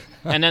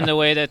then the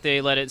way that they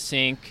let it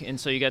sink, and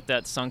so you get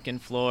that sunken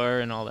floor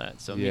and all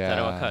that. So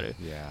mitara wakaru.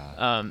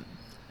 Yeah.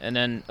 And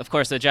then, of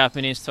course, the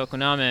Japanese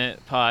tokoname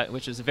pot,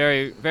 which is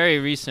very, very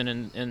recent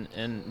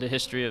in the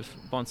history of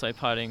bonsai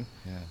potting.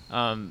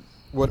 Yeah.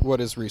 What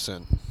is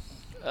recent?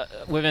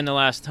 Within the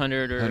last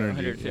 100 or 100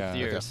 150 yeah.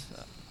 years.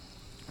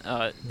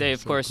 They, of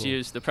so course, cool.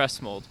 use the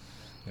press mold,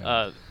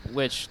 Yeah.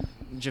 which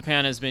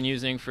Japan has been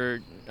using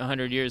for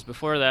 100 years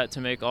before that to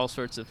make all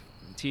sorts of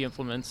tea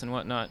implements and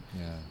whatnot.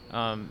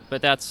 Yeah.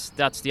 But that's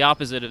the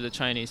opposite of the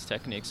Chinese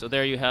technique. So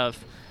there you have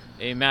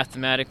a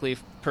mathematically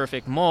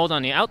perfect mold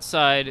on the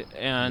outside,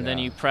 and then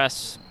Yeah. you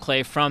press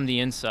clay from the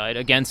inside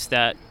against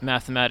that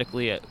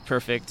mathematically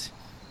perfect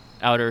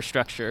outer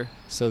structure.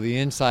 So the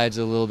inside's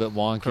a little bit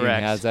wonky Correct.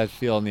 and has that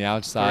feel, and the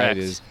outside Correct.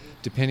 is,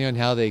 depending on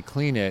how they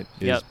clean it,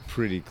 is Yep.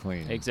 pretty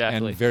clean.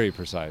 Exactly. And very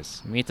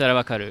precise. Mitara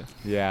wakaru.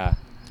 Yeah.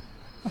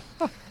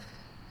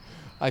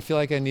 I feel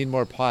like I need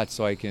more pots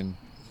so I can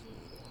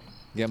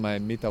get my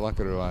mita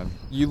wakaru on.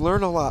 You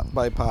learn a lot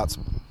by pots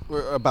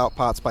about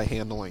pots by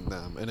handling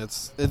them, and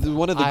it's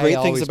one of the I great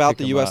things always about pick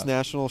the 'em U.S. up.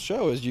 National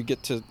Show is you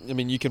get to. I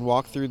mean, you can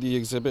walk through the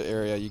exhibit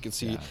area. You can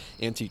see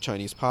antique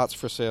Chinese pots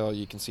for sale.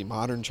 You can see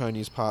modern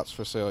Chinese pots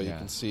for sale. You Yeah.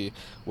 can see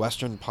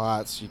Western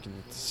pots. You can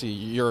see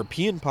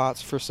European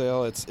pots for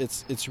sale. It's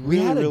We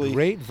really had a really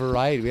great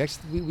variety.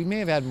 We may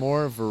have had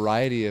more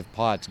variety of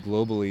pots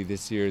globally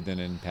this year than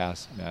in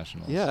past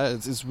nationals. yeah.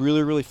 It's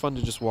really really fun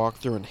to just walk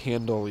through and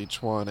handle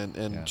each one and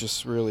Yeah.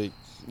 just really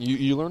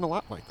you learn a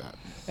lot like that.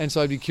 And so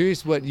I'd be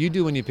curious what you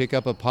do when you pick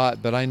up a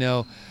pot, but I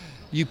know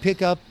you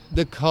pick up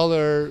the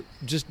color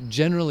just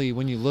generally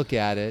when you look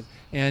at it,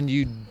 and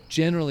you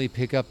generally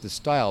pick up the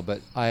style.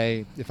 But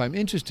if I'm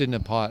interested in a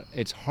pot,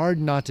 it's hard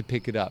not to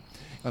pick it up.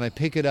 When I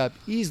pick it up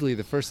easily,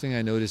 the first thing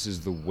I notice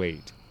is the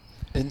weight.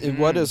 And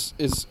what is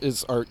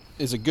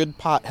a good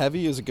pot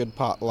heavy? Is a good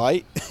pot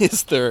light?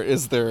 Is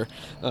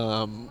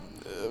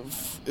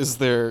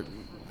there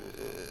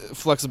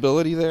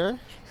flexibility there?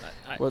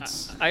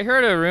 I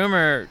heard a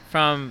rumor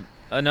from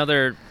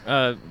another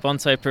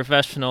bonsai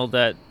professional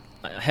that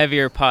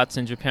heavier pots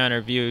in Japan are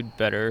viewed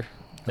better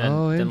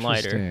than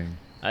lighter. Interesting.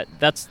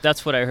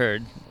 That's what I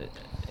heard.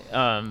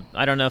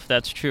 I don't know if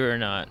that's true or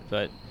not,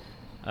 but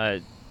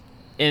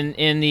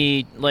in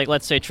the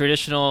let's say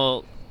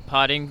traditional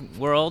potting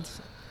world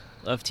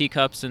of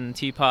teacups and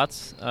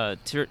teapots,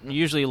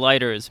 usually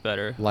lighter is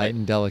better. Light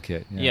and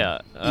delicate. Yeah.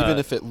 Even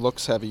if it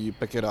looks heavy, you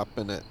pick it up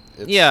and it's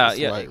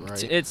light,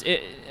 right? It's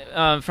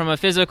from a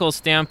physical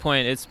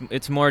standpoint,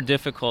 it's more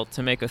difficult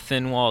to make a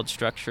thin-walled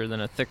structure than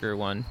a thicker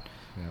one.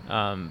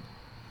 Yeah.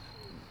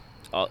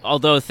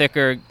 Although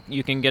thicker,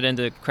 you can get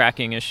into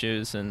cracking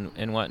issues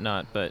and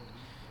whatnot. But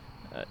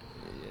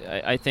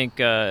I think,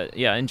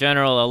 in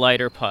general, a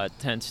lighter pot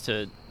tends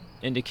to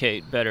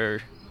indicate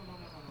better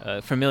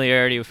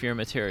familiarity with your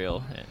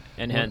material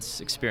and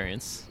hence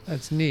experience.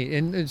 That's neat.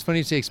 And it's funny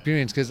you say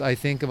experience, because I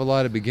think of a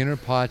lot of beginner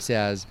pots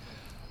as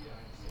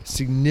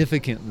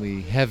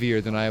significantly heavier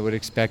than I would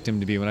expect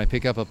them to be. When I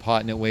pick up a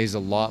pot and it weighs a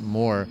lot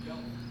more,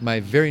 my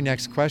very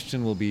next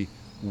question will be,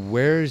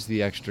 where's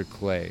the extra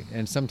clay?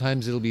 And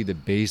sometimes it'll be the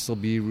base will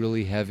be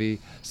really heavy.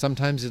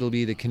 Sometimes it'll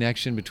be the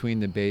connection between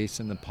the base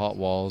and the pot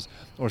walls,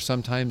 or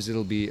sometimes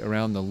it'll be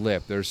around the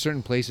lip. There are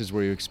certain places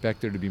where you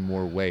expect there to be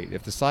more weight.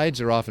 If the sides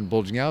are often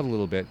bulging out a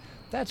little bit,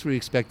 that's where you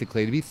expect the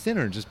clay to be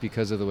thinner, just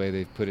because of the way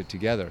they've put it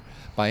together.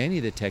 By any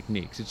of the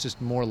techniques, it's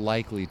just more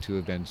likely to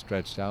have been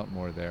stretched out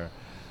more there.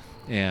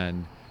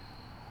 And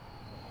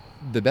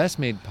the best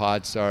made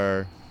pots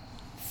are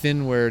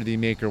thin where the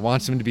maker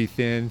wants them to be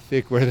thin,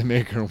 thick where the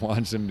maker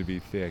wants them to be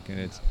thick. And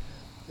it's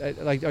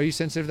are you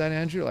sensitive to that,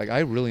 Andrew? I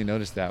really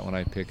notice that when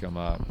I pick them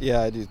up.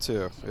 Yeah, I do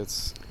too.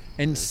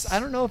 I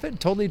don't know if it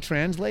totally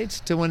translates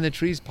to when the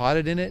tree's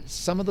potted in it.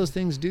 Some of those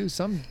things do,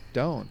 some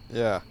don't.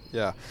 Yeah.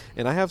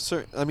 And I have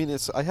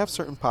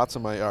certain pots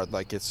in my yard.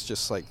 It's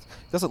just it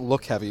doesn't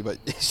look heavy, but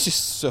it's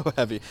just so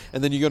heavy.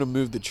 And then you go to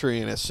move the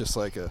tree, and it's just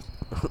like a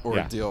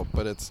ordeal.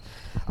 Yeah. But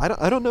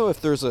I don't know if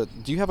there's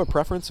do you have a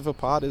preference if a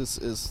pot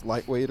is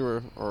lightweight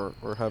or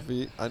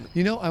heavy?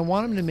 I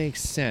want them to make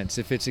sense.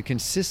 If it's a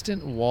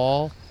consistent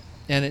wall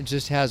and it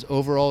just has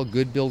overall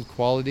good build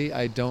quality,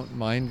 I don't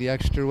mind the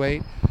extra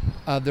weight.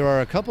 There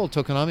are a couple of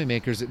tokonami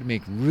makers that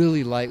make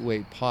really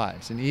lightweight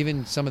pots, and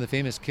even some of the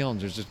famous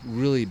kilns, there's just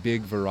really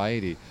big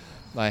variety.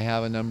 I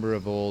have a number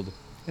of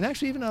and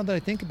actually, even now that I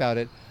think about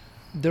it,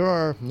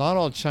 not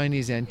all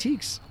Chinese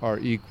antiques are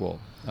equal.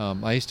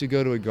 I used to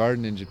go to a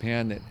garden in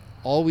Japan that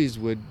always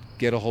would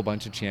get a whole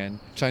bunch of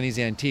Chinese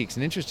antiques,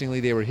 and interestingly,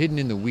 they were hidden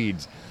in the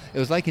weeds. It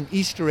was like an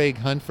Easter egg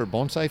hunt for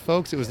bonsai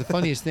folks. It was the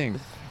funniest thing.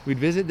 We'd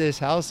visit this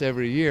house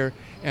every year,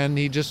 and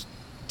he'd just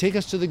take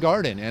us to the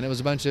garden, and it was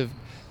a bunch of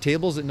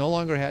tables that no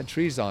longer had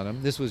trees on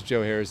them. This was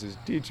Joe Harris's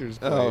teacher's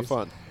place. Oh,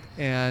 fun.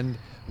 And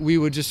we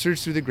would just search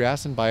through the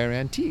grass and buy our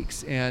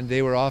antiques. And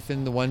they were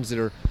often the ones that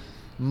are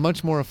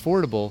much more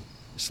affordable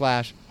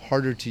 /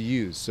 harder to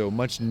use. So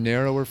much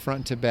narrower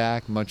front to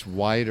back, much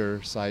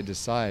wider side to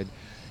side.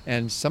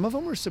 And some of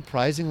them were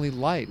surprisingly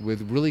light,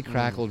 with really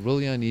crackled,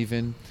 really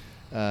uneven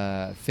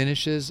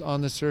finishes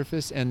on the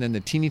surface, and then the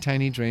teeny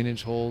tiny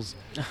drainage holes.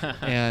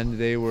 And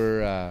they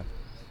were...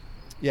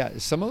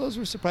 some of those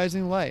were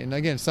surprisingly light. And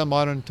again, some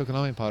modern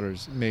tokonami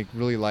potters make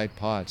really light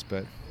pots,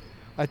 but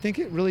I think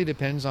it really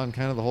depends on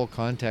kind of the whole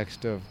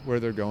context of where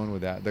they're going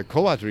with that. The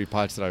kowatari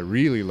pots that I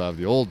really love,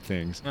 the old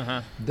things,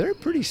 they're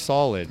pretty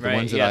solid, the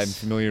ones that I'm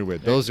familiar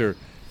with. Those are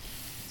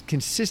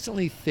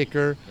consistently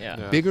thicker,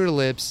 bigger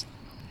lips,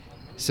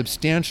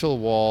 substantial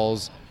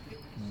walls,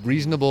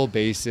 reasonable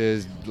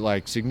bases,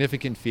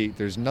 significant feet.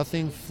 There's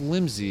nothing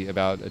flimsy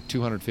about a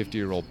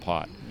 250-year-old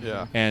pot.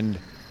 Yeah. And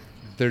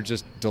they're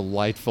just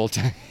delightful to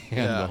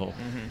handle.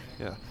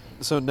 Yeah.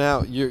 So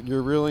now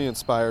you're really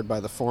inspired by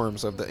the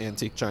forms of the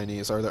antique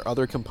Chinese. Are there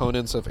other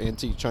components of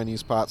antique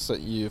Chinese pots that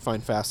you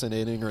find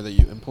fascinating or that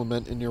you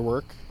implement in your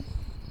work?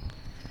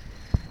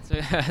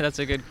 That's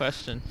a good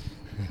question.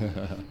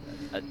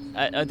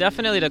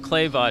 Definitely the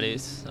clay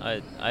bodies.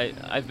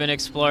 I've been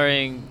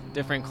exploring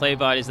different clay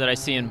bodies that I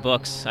see in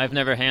books. I've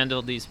never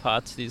handled these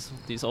pots,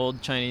 these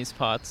old Chinese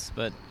pots,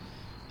 but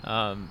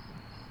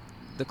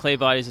the clay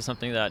bodies is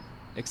something that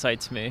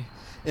excites me.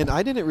 And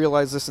I didn't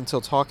realize this until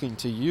talking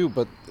to you,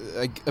 but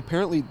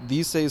apparently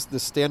these days the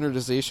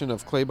standardization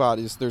of clay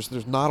bodies,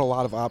 there's not a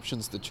lot of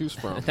options to choose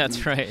from.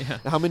 That's right. Yeah.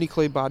 How many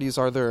clay bodies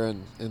are there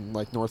in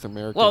like North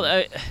America?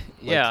 Well,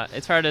 yeah,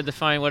 it's hard to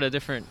define what a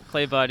different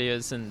clay body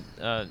is, and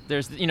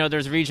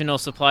there's regional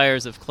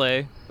suppliers of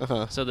clay.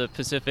 Uh-huh. So the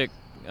Pacific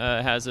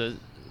has a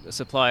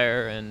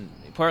supplier, and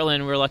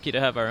Portland we're lucky to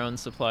have our own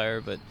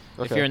supplier. But if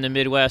Okay. you're in the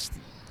Midwest,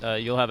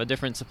 you'll have a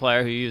different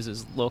supplier who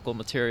uses local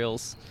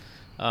materials.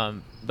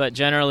 But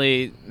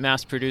generally,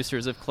 mass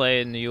producers of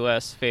clay in the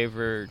U.S.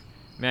 favor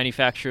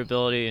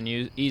manufacturability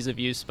and ease of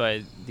use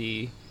by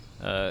the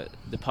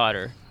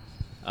potter.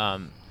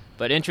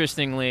 But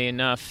interestingly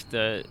enough,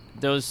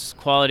 those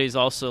qualities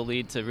also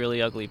lead to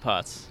really ugly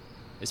pots,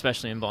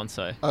 especially in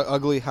bonsai.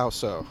 Ugly, how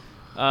so?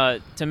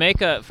 To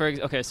make a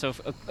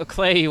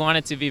clay, you want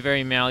it to be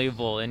very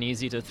malleable and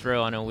easy to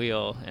throw on a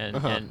wheel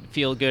and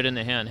feel good in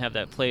the hand, have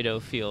that Play-Doh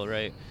feel,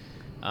 right?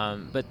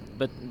 But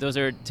those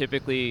are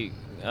typically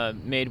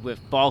made with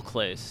ball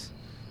clays.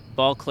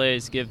 Ball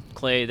clays give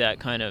clay that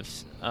kind of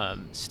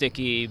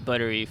sticky,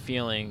 buttery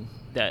feeling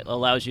that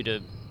allows you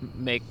to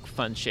make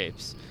fun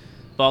shapes.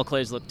 Ball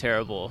clays look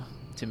terrible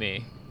to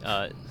me.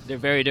 They're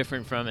very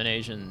different from an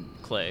Asian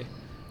clay.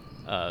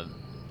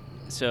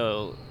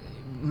 So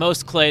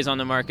most clays on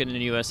the market in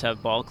the U.S.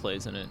 have ball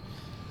clays in it.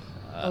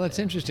 Well, that's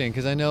interesting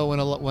because I know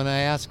when I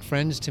ask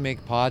friends to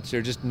make pots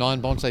or just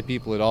non-bonsai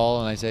people at all,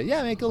 and I say,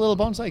 yeah, make a little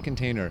bonsai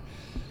container,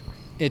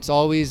 it's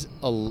always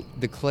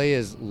the clay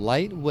is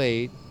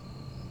lightweight,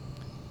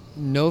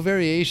 no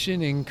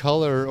variation in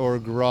color or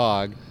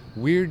grog,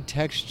 weird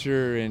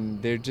texture,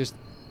 and there's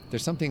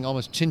something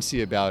almost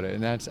chintzy about it.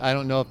 And I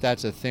don't know if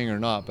that's a thing or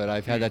not, but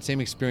I've had that same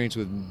experience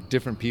with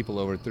different people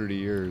over 30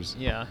 years.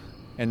 Yeah.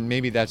 And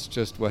maybe that's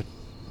just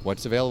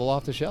what's available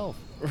off the shelf.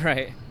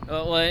 Right.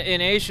 Well, in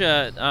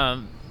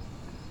Asia,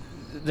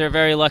 they're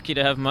very lucky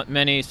to have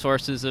many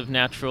sources of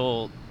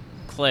natural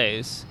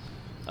clays.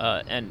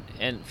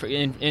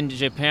 In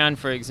Japan,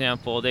 for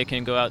example, they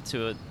can go out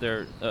to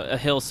a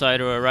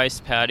hillside or a rice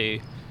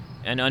paddy,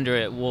 and under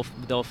it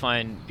they'll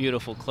find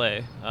beautiful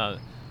clay.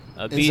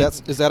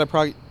 Is that a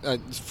product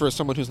for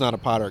someone who's not a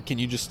potter? Can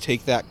you just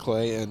take that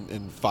clay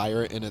and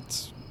fire it in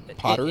its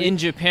pottery? In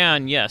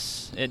Japan,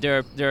 yes.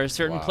 There are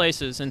certain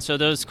places, and so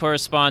those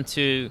correspond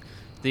to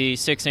the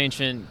 6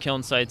 ancient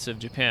kiln sites of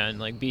Japan,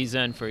 like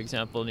Bizen, for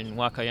example, in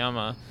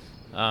Wakayama.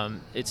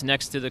 It's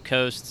next to the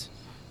coast.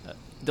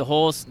 The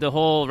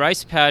whole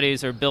rice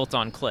paddies are built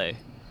on clay.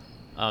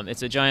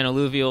 It's a giant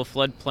alluvial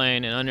floodplain,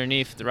 and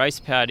underneath the rice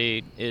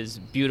paddy is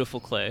beautiful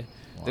clay.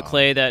 Wow. The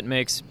clay that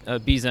makes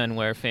Bizen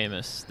ware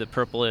famous, the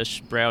purplish,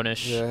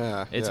 brownish.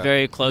 Yeah, it's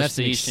very close that's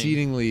to an Yixing.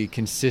 Exceedingly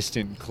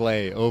consistent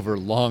clay over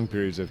long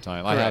periods of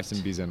time. Correct. I have some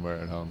Bizen ware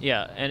at home.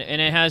 Yeah, and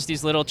it has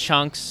these little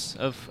chunks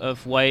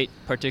of white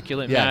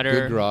particulate matter. Yeah,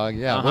 good grog.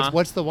 Yeah, Uh-huh.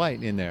 What's the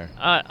white in there?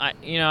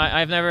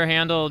 I've never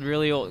handled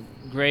really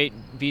great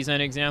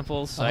Bizen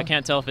examples. Uh-huh. I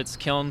can't tell if it's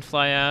kiln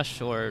fly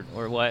ash or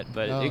what,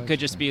 but it could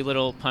just interesting. be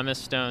little pumice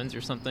stones or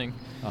something.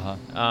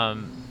 Uh-huh.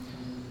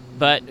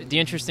 But the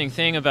interesting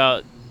thing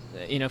about,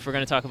 if we're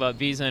going to talk about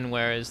Bizen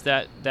ware, is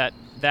that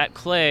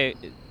clay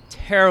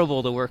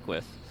terrible to work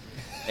with.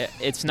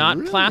 It's not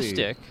Really?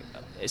 plastic,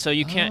 so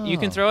you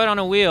can throw it on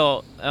a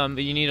wheel,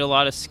 but you need a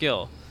lot of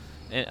skill.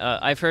 And,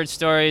 I've heard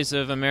stories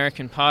of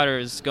American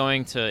potters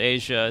going to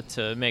Asia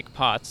to make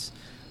pots,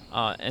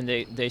 and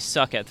they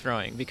suck at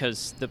throwing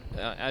because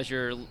as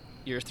you're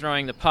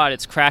throwing the pot,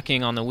 it's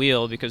cracking on the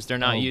wheel because they're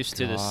not used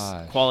to this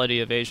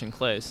quality of Asian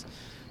clays.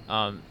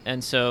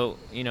 And so,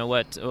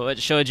 what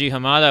Shoji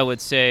Hamada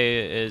would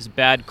say is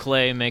bad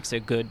clay makes a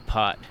good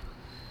pot.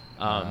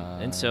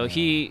 And so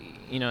he,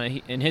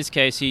 in his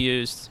case, he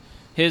used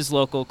his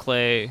local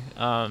clay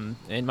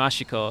in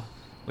Mashiko,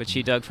 which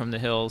he dug from the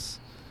hills.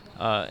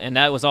 And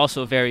that was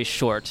also very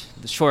short.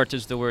 The short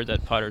is the word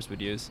that potters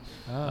would use.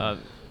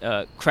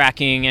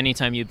 Cracking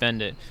anytime you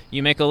bend it.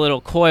 You make a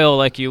little coil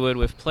like you would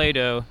with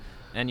Play-Doh,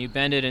 and you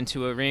bend it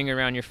into a ring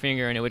around your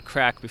finger, and it would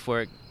crack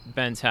before it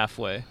bends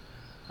halfway.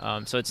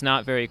 So it's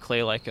not very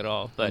clay-like at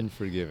all. But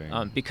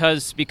unforgiving.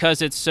 because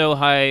it's so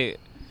high,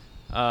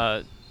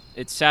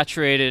 it's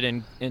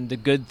saturated in the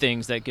good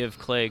things that give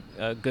clay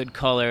good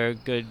color,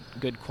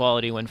 good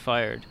quality when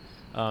fired.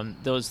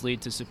 Those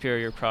lead to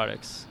superior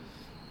products.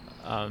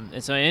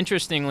 And so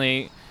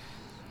interestingly,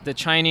 the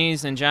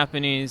Chinese and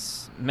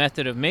Japanese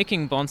method of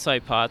making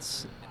bonsai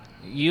pots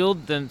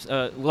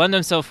lend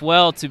themselves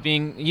well to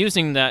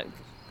using that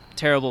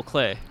terrible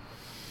clay.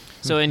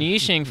 So in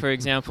Yixing, for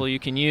example, you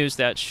can use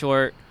that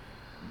short,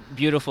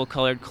 beautiful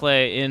colored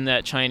clay in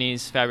that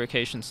Chinese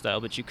fabrication style,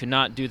 but you could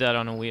not do that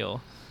on a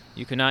wheel.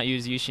 You could not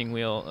use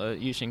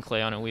Yixing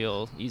clay on a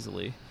wheel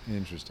easily.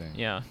 Interesting.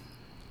 Yeah.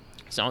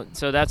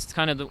 So that's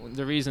kind of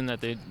the reason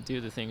that they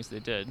do the things they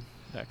did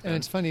back then. And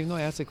it's funny, even though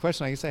I asked the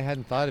question, I guess I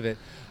hadn't thought of it.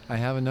 I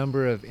have a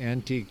number of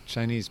antique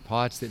Chinese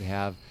pots that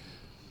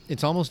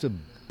it's almost a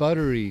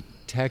buttery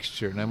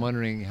texture, and I'm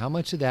wondering how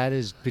much of that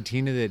is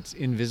patina that's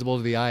invisible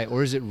to the eye,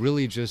 or is it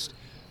really just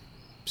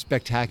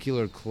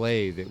spectacular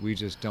clay that we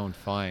just don't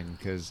find,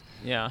 because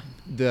Yeah.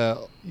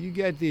 you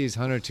get these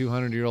 100,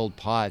 200-year-old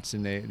pots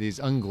and these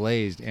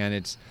unglazed, and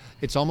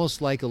it's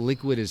almost like a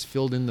liquid is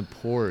filled in the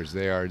pores.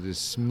 They are this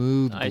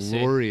smooth, I see.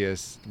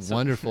 glorious,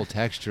 wonderful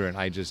texture, and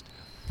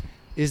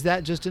is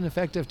that just an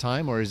effect of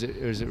time, or is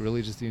it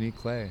really just the unique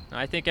clay?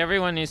 I think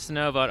everyone needs to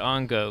know about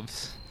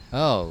engobes.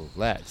 Oh,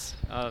 let's.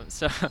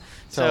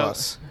 Tell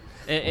us.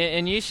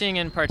 In Yixing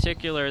in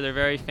particular, they're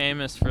very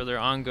famous for their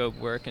engobe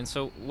work. And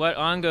so what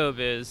engobe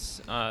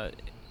is,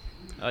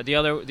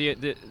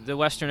 the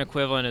Western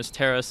equivalent is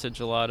terra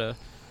sigillata.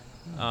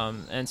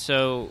 And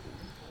so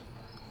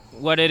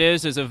what it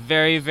is a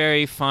very,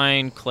 very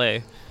fine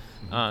clay.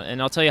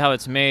 And I'll tell you how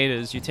it's made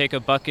is you take a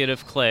bucket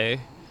of clay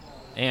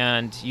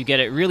and you get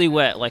it really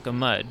wet like a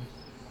mud.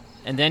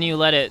 And then you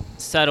let it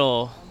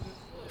settle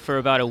for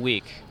about a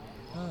week.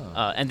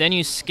 And then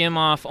you skim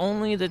off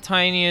only the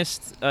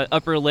tiniest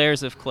upper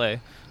layers of clay,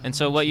 and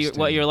so what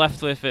you're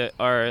left with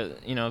are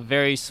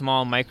very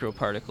small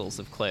microparticles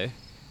of clay,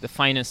 the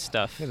finest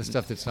stuff. Yeah, the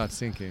stuff that's not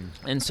sinking.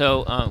 And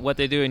so what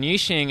they do in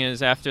Yixing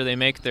is after they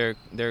make their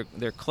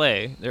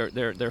clay,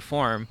 their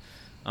form,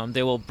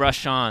 they will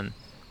brush on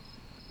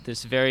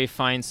this very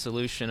fine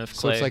solution of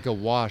clay. So it's like a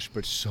wash,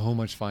 but so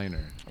much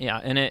finer. Yeah,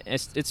 and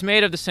it's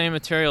made of the same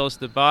material as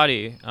the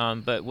body,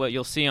 but what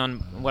you'll see on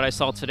what I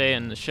saw today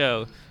in the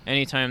show,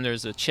 anytime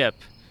there's a chip,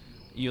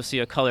 you'll see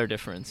a color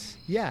difference.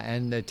 Yeah,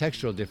 and the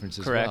textural difference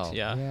as Correct, well.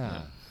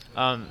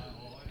 yeah.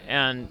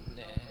 And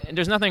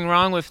there's nothing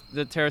wrong with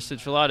the terra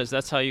sigillatas.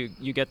 That's how you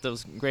get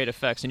those great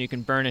effects, and you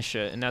can burnish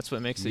it, and that's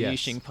what makes the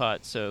Yixing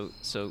pot so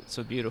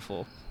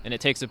beautiful. And it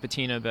takes the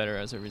patina better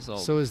as a result.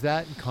 So is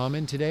that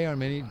common today?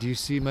 Do you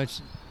see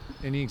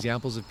any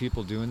examples of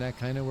people doing that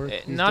kind of work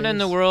these Not days? in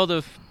the world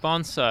of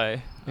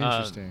bonsai.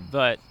 Interesting.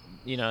 But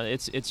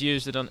it's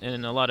used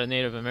in a lot of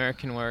Native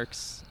American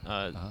works,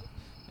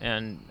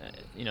 and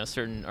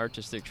certain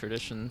artistic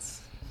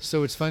traditions.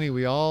 So it's funny,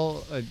 we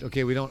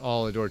don't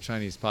all adore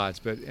Chinese pots,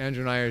 but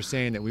Andrew and I are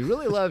saying that we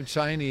really love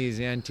Chinese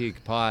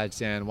antique pots,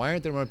 and why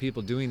aren't there more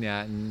people doing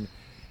that? And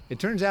it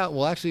turns out,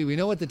 well, actually, we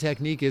know what the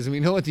technique is, and we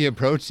know what the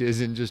approach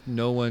is, and just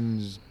no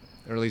one's,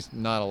 or at least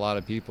not a lot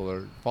of people,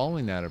 are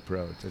following that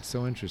approach. It's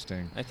so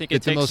interesting. I think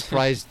the most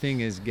prized thing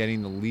is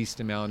getting the least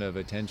amount of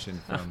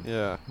attention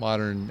from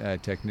modern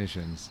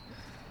technicians.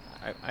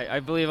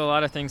 I believe a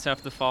lot of things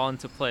have to fall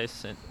into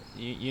place. And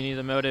you need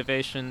the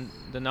motivation,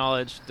 the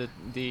knowledge,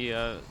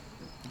 the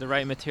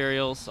right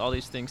materials. All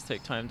these things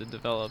take time to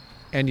develop.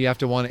 And you have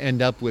to want to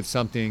end up with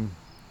something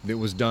that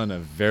was done a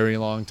very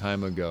long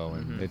time ago,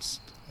 and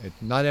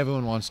not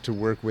everyone wants to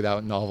work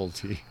without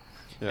novelty.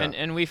 Yeah.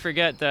 And we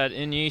forget that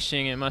in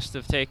Yixing it must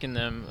have taken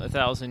them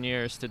 1,000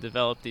 years to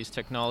develop these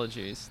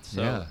technologies.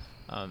 So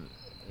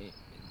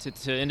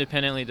to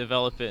independently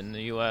develop it in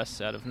the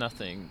U.S. out of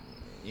nothing,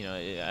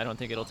 I don't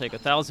think it'll take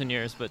 1,000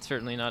 years, but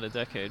certainly not a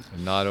decade.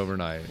 Not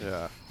overnight.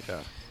 Yeah.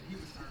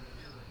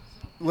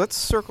 Let's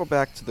circle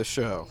back to the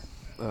show.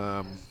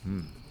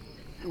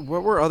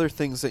 What were other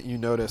things that you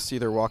noticed,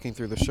 either walking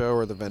through the show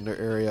or the vendor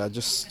area?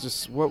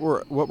 Just what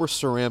were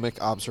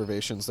ceramic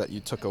observations that you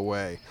took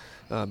away?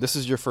 This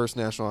is your first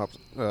national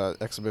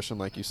exhibition,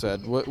 like you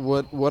said.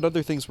 What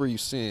other things were you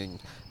seeing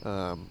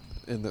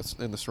in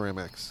the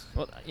ceramics?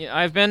 Well,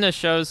 I've been to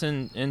shows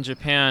in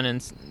Japan,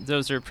 and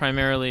those are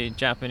primarily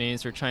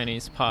Japanese or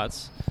Chinese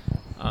pots.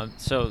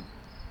 So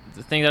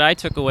the thing that I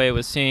took away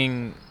was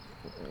seeing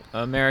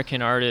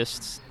American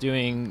artists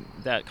doing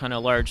that kind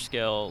of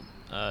large-scale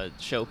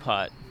show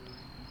pot.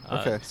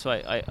 Okay. So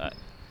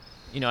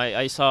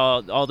I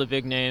saw all the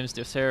big names,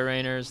 the Sarah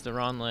Rayners, the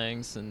Ron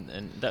Langs,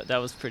 and that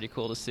was pretty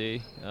cool to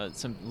see.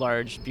 Some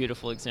large,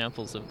 beautiful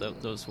examples of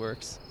those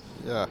works.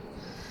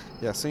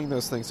 Yeah, seeing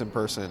those things in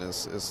person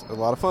is a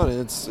lot of fun.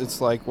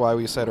 It's like why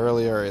we said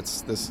earlier,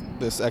 it's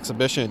this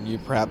exhibition, you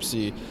perhaps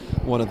see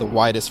one of the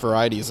widest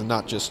varieties, and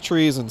not just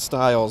trees and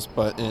styles,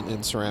 but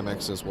in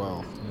ceramics as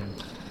well.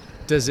 Yeah.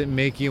 Does it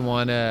make you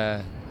want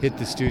to hit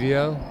the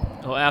studio?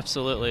 Oh,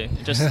 absolutely.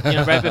 Just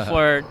right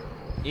before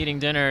eating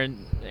dinner,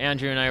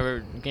 Andrew and I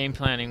were game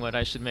planning what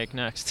I should make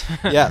next.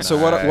 Yeah. So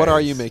what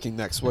are you making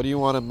next? What do you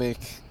want to make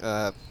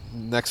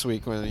next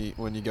week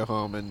when you go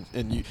home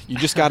and you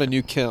just got a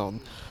new kiln?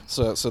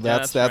 So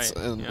that's right.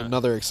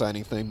 Another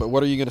exciting thing. But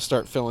what are you going to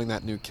start filling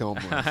that new kiln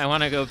with? I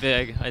want to go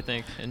big, I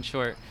think, in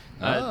short.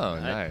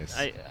 Nice.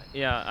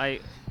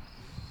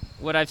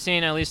 What I've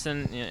seen, at least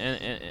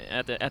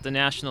at the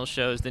national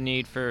shows, the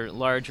need for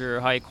larger,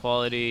 high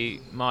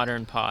quality,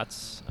 modern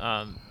pots,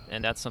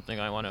 and that's something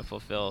I want to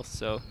fulfill.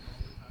 So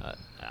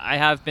I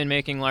have been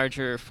making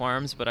larger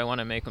forms, but I want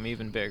to make them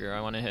even bigger.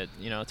 I want to hit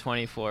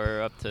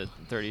 24 up to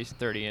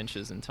 30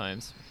 inches in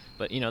times.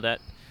 But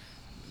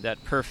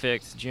that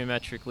perfect,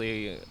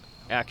 geometrically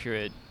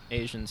accurate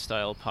Asian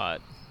style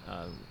pot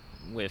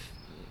with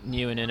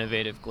new and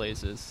innovative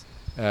glazes.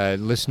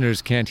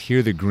 Listeners can't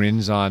hear the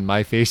grins on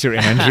my face or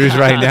Andrew's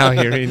right now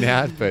hearing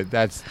that, but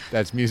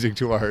that's music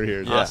to our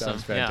ears. Awesome. That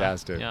sounds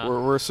fantastic. Yeah.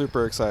 We're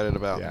super excited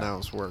about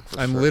Now's work.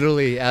 I'm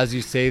literally, as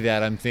you say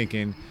that, I'm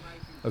thinking,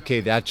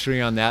 okay, that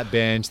tree on that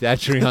bench, that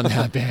tree on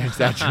that bench,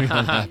 that tree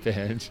on that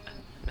bench.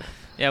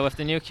 Yeah, with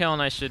the new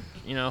kiln, I should,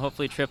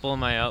 hopefully triple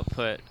my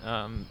output.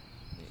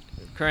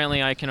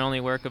 Currently, I can only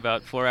work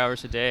about 4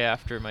 hours a day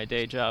after my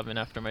day job and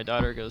after my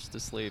daughter goes to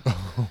sleep.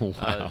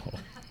 Wow.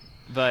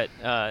 But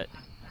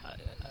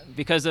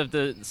because of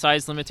the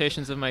size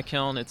limitations of my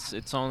kiln,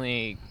 it's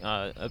only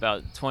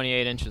about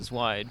 28 inches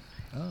wide,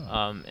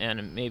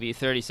 and maybe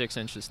 36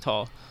 inches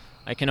tall.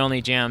 I can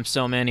only jam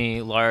so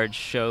many large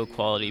show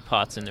quality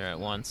pots in there at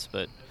once,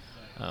 but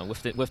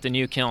with the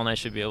new kiln, I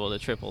should be able to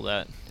triple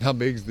that. How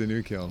big's the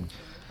new kiln?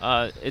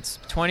 It's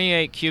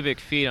 28 cubic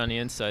feet on the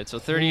inside, so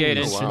 38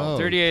 inches, wow.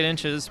 38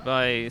 inches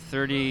by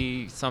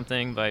 30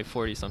 something by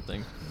 40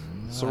 something.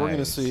 So we're going to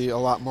Nice. see a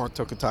lot more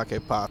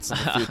Tokatake pots in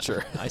the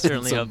future. I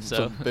certainly Some- hope so.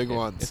 Some big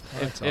ones.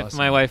 That's If awesome.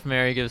 my wife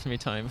Mary gives me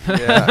time.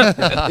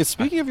 Yeah.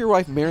 Speaking of your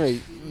wife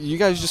Mary, you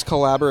guys just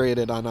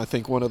collaborated on, I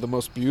think, one of the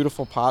most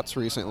beautiful pots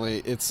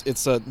recently.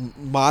 It's a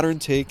modern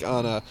take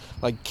on a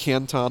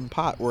Canton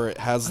pot where it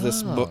has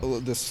this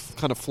this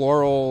kind of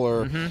floral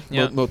or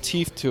yeah.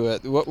 motif to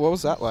it. What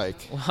was that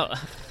like? Well,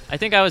 I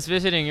think I was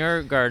visiting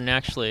your garden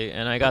actually,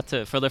 and I got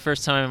to, for the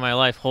first time in my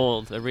life,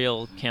 hold a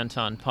real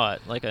Canton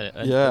pot, like a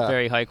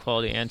very high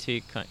quality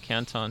antique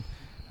Canton.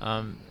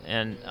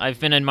 And I've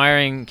been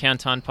admiring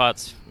Canton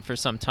pots for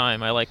some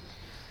time. I like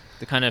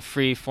the kind of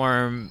free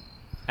form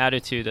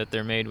attitude that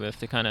they're made with.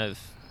 The kind of,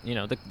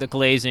 the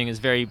glazing is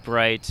very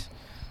bright.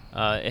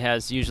 It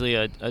has usually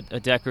a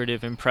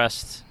decorative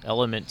impressed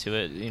element to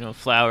it,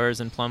 flowers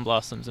and plum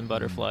blossoms and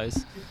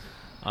butterflies.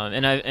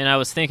 And I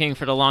was thinking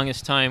for the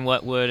longest time,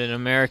 what would an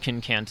American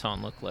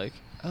Canton look like?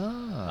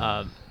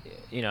 Had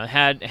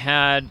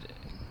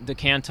the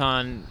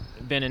Canton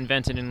been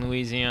invented in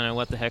Louisiana,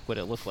 what the heck would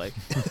it look like?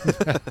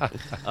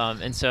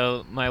 And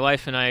so my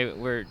wife and I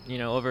were,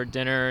 over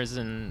dinners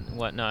and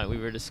whatnot, we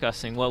were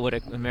discussing what would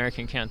an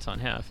American Canton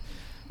have.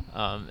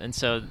 And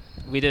so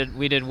we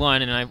did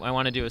one, and I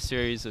want to do a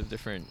series of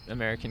different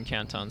American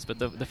Cantons. But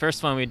the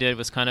first one we did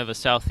was kind of a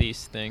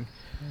southeast thing.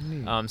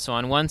 So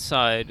on one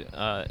side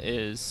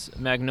is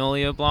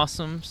magnolia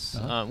blossoms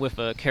with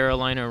a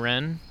Carolina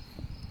wren.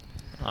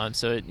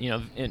 So it,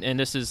 and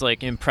this is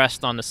like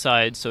impressed on the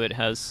side, so it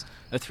has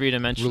a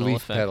three-dimensional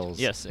Relief effect. petals.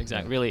 Yes,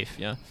 exactly. Yeah. Relief.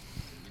 Yeah.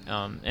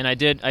 And I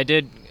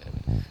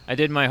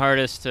did my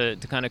hardest to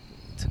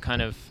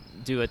kind of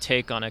do a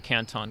take on a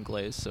Canton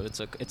glaze. So it's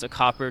a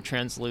copper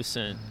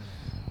translucent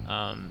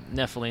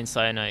nepheline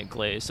cyanide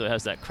glaze. So it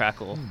has that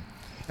crackle.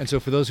 And so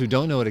for those who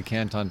don't know what a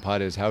Canton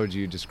pot is, how would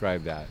you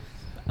describe that?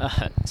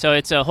 So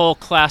it's a whole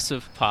class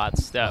of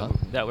pots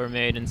that were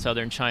made in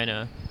southern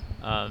China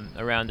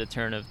around the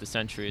turn of the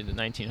century, the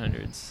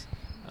 1900s.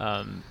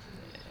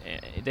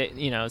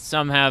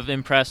 Some have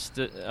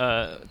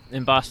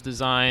embossed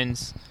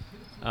designs.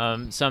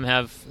 Some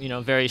have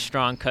very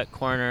strong cut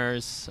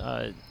corners.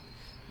 How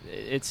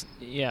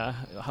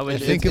would I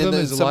think of them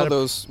as a some lot of of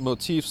those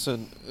motifs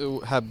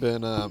have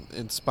been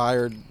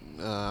inspired.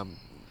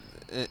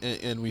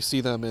 And we see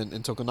them in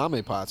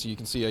tokoname pots. You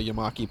can see a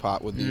yamaki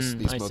pot with these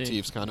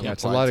motifs kind of. Yeah,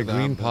 it's a applied lot to of them.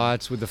 green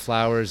pots with the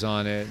flowers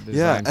on it.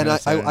 Yeah, design and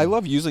kind of I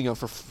love using them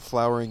for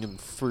flowering and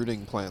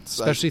fruiting plants,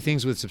 especially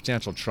things with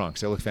substantial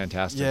trunks. They look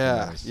fantastic.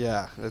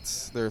 Yeah.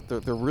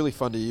 They're really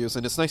fun to use,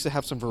 and it's nice to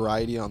have some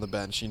variety on the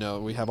bench.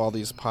 We have all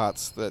these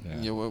pots that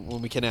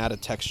when we can add a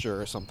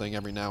texture or something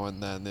every now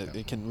and then,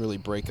 it can really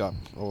break up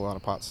a lot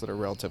of pots that are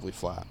relatively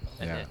flat.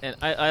 Yeah. And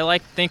I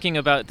like thinking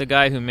about the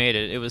guy who made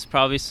it. It was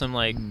probably some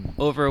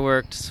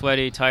overworked,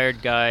 sweaty,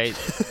 tired guy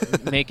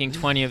making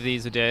 20 of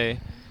these a day.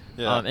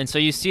 Yeah. And so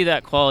you see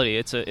that quality.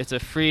 It's a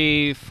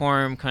free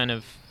form kind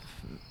of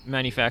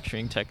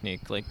manufacturing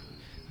technique. Like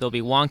they'll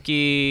be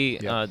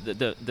wonky.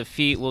 The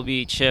feet will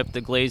be chipped.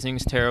 The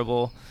glazing's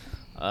terrible.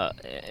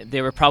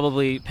 They were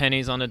probably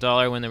pennies on the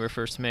dollar when they were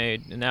first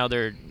made, and now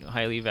they're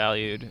highly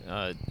valued.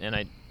 And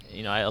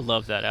I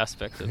love that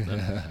aspect of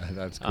them.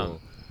 That's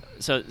cool.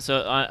 So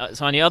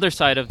on the other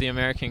side of the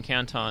American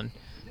Canton,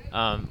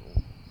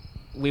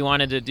 we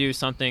wanted to do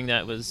something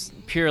that was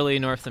purely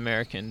North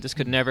American. This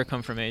could never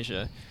come from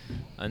Asia.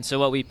 And so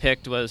what we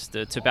picked was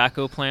the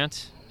tobacco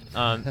plant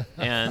and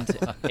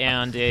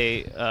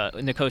a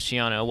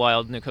Nicotiana, a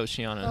wild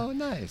Nicotiana. Oh,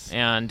 nice.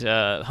 And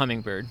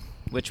hummingbird,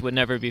 which would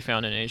never be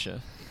found in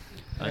Asia.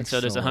 And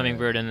so there's a Excellent.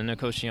 hummingbird and a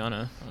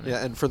Nicotiana on it.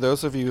 Yeah, and for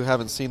those of you who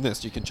haven't seen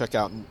this, you can check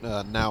out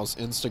Now's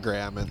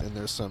Instagram, and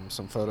there's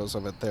some photos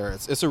of it there.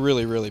 It's a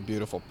really, really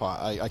beautiful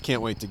pot. I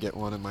can't wait to get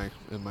one in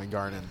my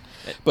garden.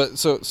 But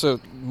so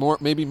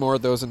maybe more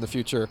of those in the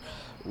future.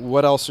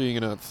 What else are you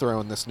going to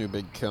throw in this new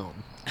big kiln?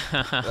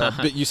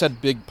 You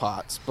said big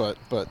pots, but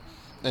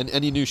and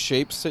any new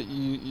shapes that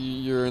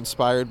you're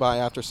inspired by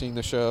after seeing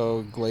the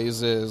show?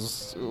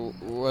 Glazes?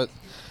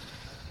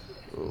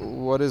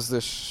 What is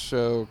this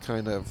show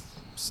kind of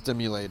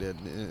stimulated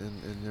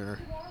in your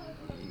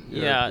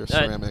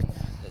ceramic?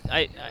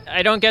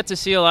 I don't get to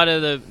see a lot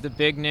of the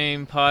big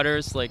name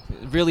potters, like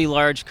really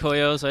large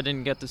koyos. I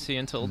didn't get to see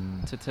until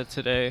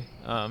today.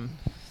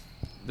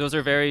 Those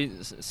are very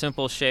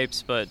simple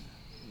shapes, but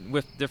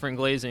with different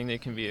glazing, they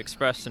can be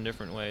expressed in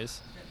different ways.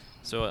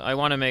 So I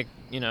want to make,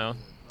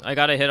 I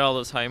got to hit all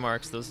those high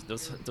marks,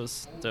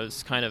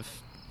 those kind of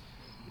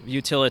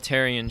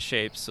utilitarian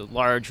shapes, so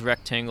large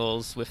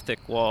rectangles with thick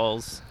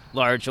walls,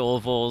 large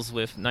ovals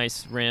with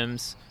nice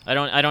rims. I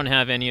don't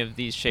have any of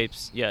these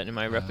shapes yet in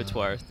my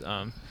repertoire,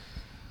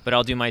 but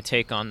I'll do my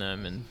take on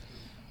them, and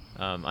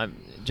I'm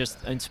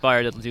just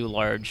inspired to do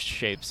large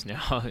shapes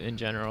now in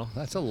general.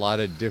 That's a lot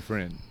of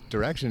different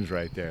directions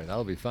right there.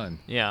 That'll be fun.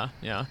 Yeah.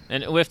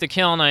 And with the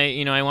kiln,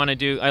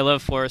 I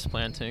love forest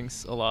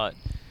plantings a lot.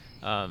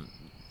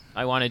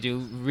 I want to do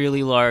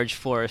really large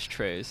forest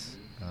trays.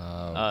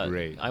 Oh,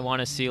 great. I want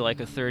to see like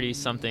a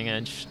 30-something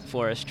inch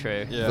forest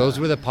tray. Yeah. Those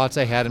were the pots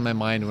I had in my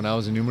mind when I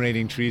was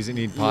enumerating trees that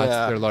need pots.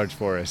 Yeah. They're large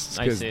forests.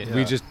 I see.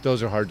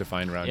 Those are hard to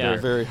find around Yeah. here.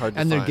 They're very hard to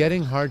And find. they're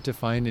getting hard to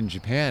find in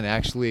Japan,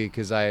 actually,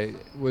 because I've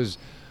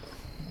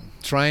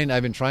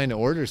been trying to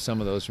order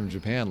some of those from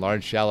Japan,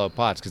 large shallow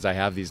pots, because I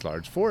have these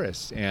large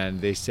forests.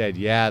 And they said,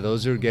 yeah,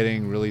 those are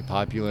getting really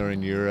popular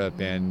in Europe,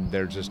 and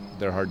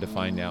they're hard to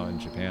find now in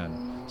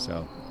Japan.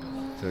 So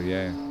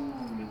yeah.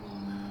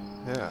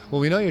 Yeah. Well,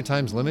 we know your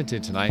time's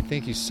limited tonight.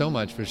 Thank you so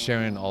much for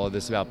sharing all of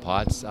this about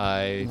pots.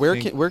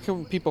 Where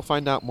can people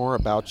find out more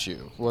about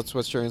you? What's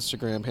your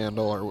Instagram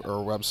handle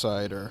or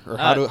website, or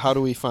how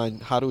do we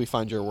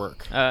find your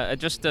work?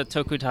 Just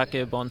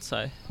Tokutake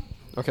Bonsai.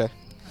 Okay,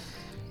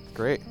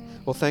 great.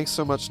 Well, thanks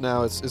so much.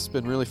 Now it's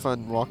been really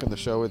fun walking the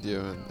show with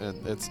you,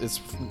 and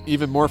it's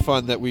even more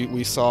fun that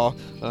we saw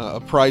a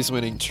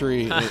prize-winning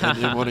tree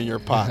in one of your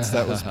pots.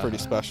 That was pretty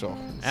special.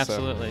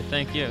 Absolutely.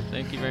 Thank you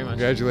very much.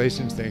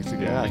 Congratulations. Thanks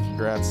again. Yeah,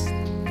 congrats.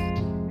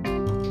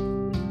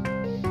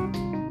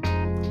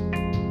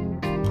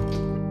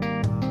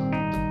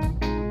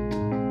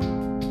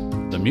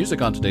 The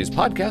music on today's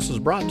podcast was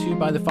brought to you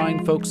by the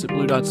fine folks at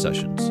Blue Dot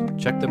Sessions.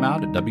 Check them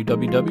out at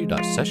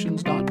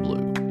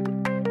www.sessions.blue.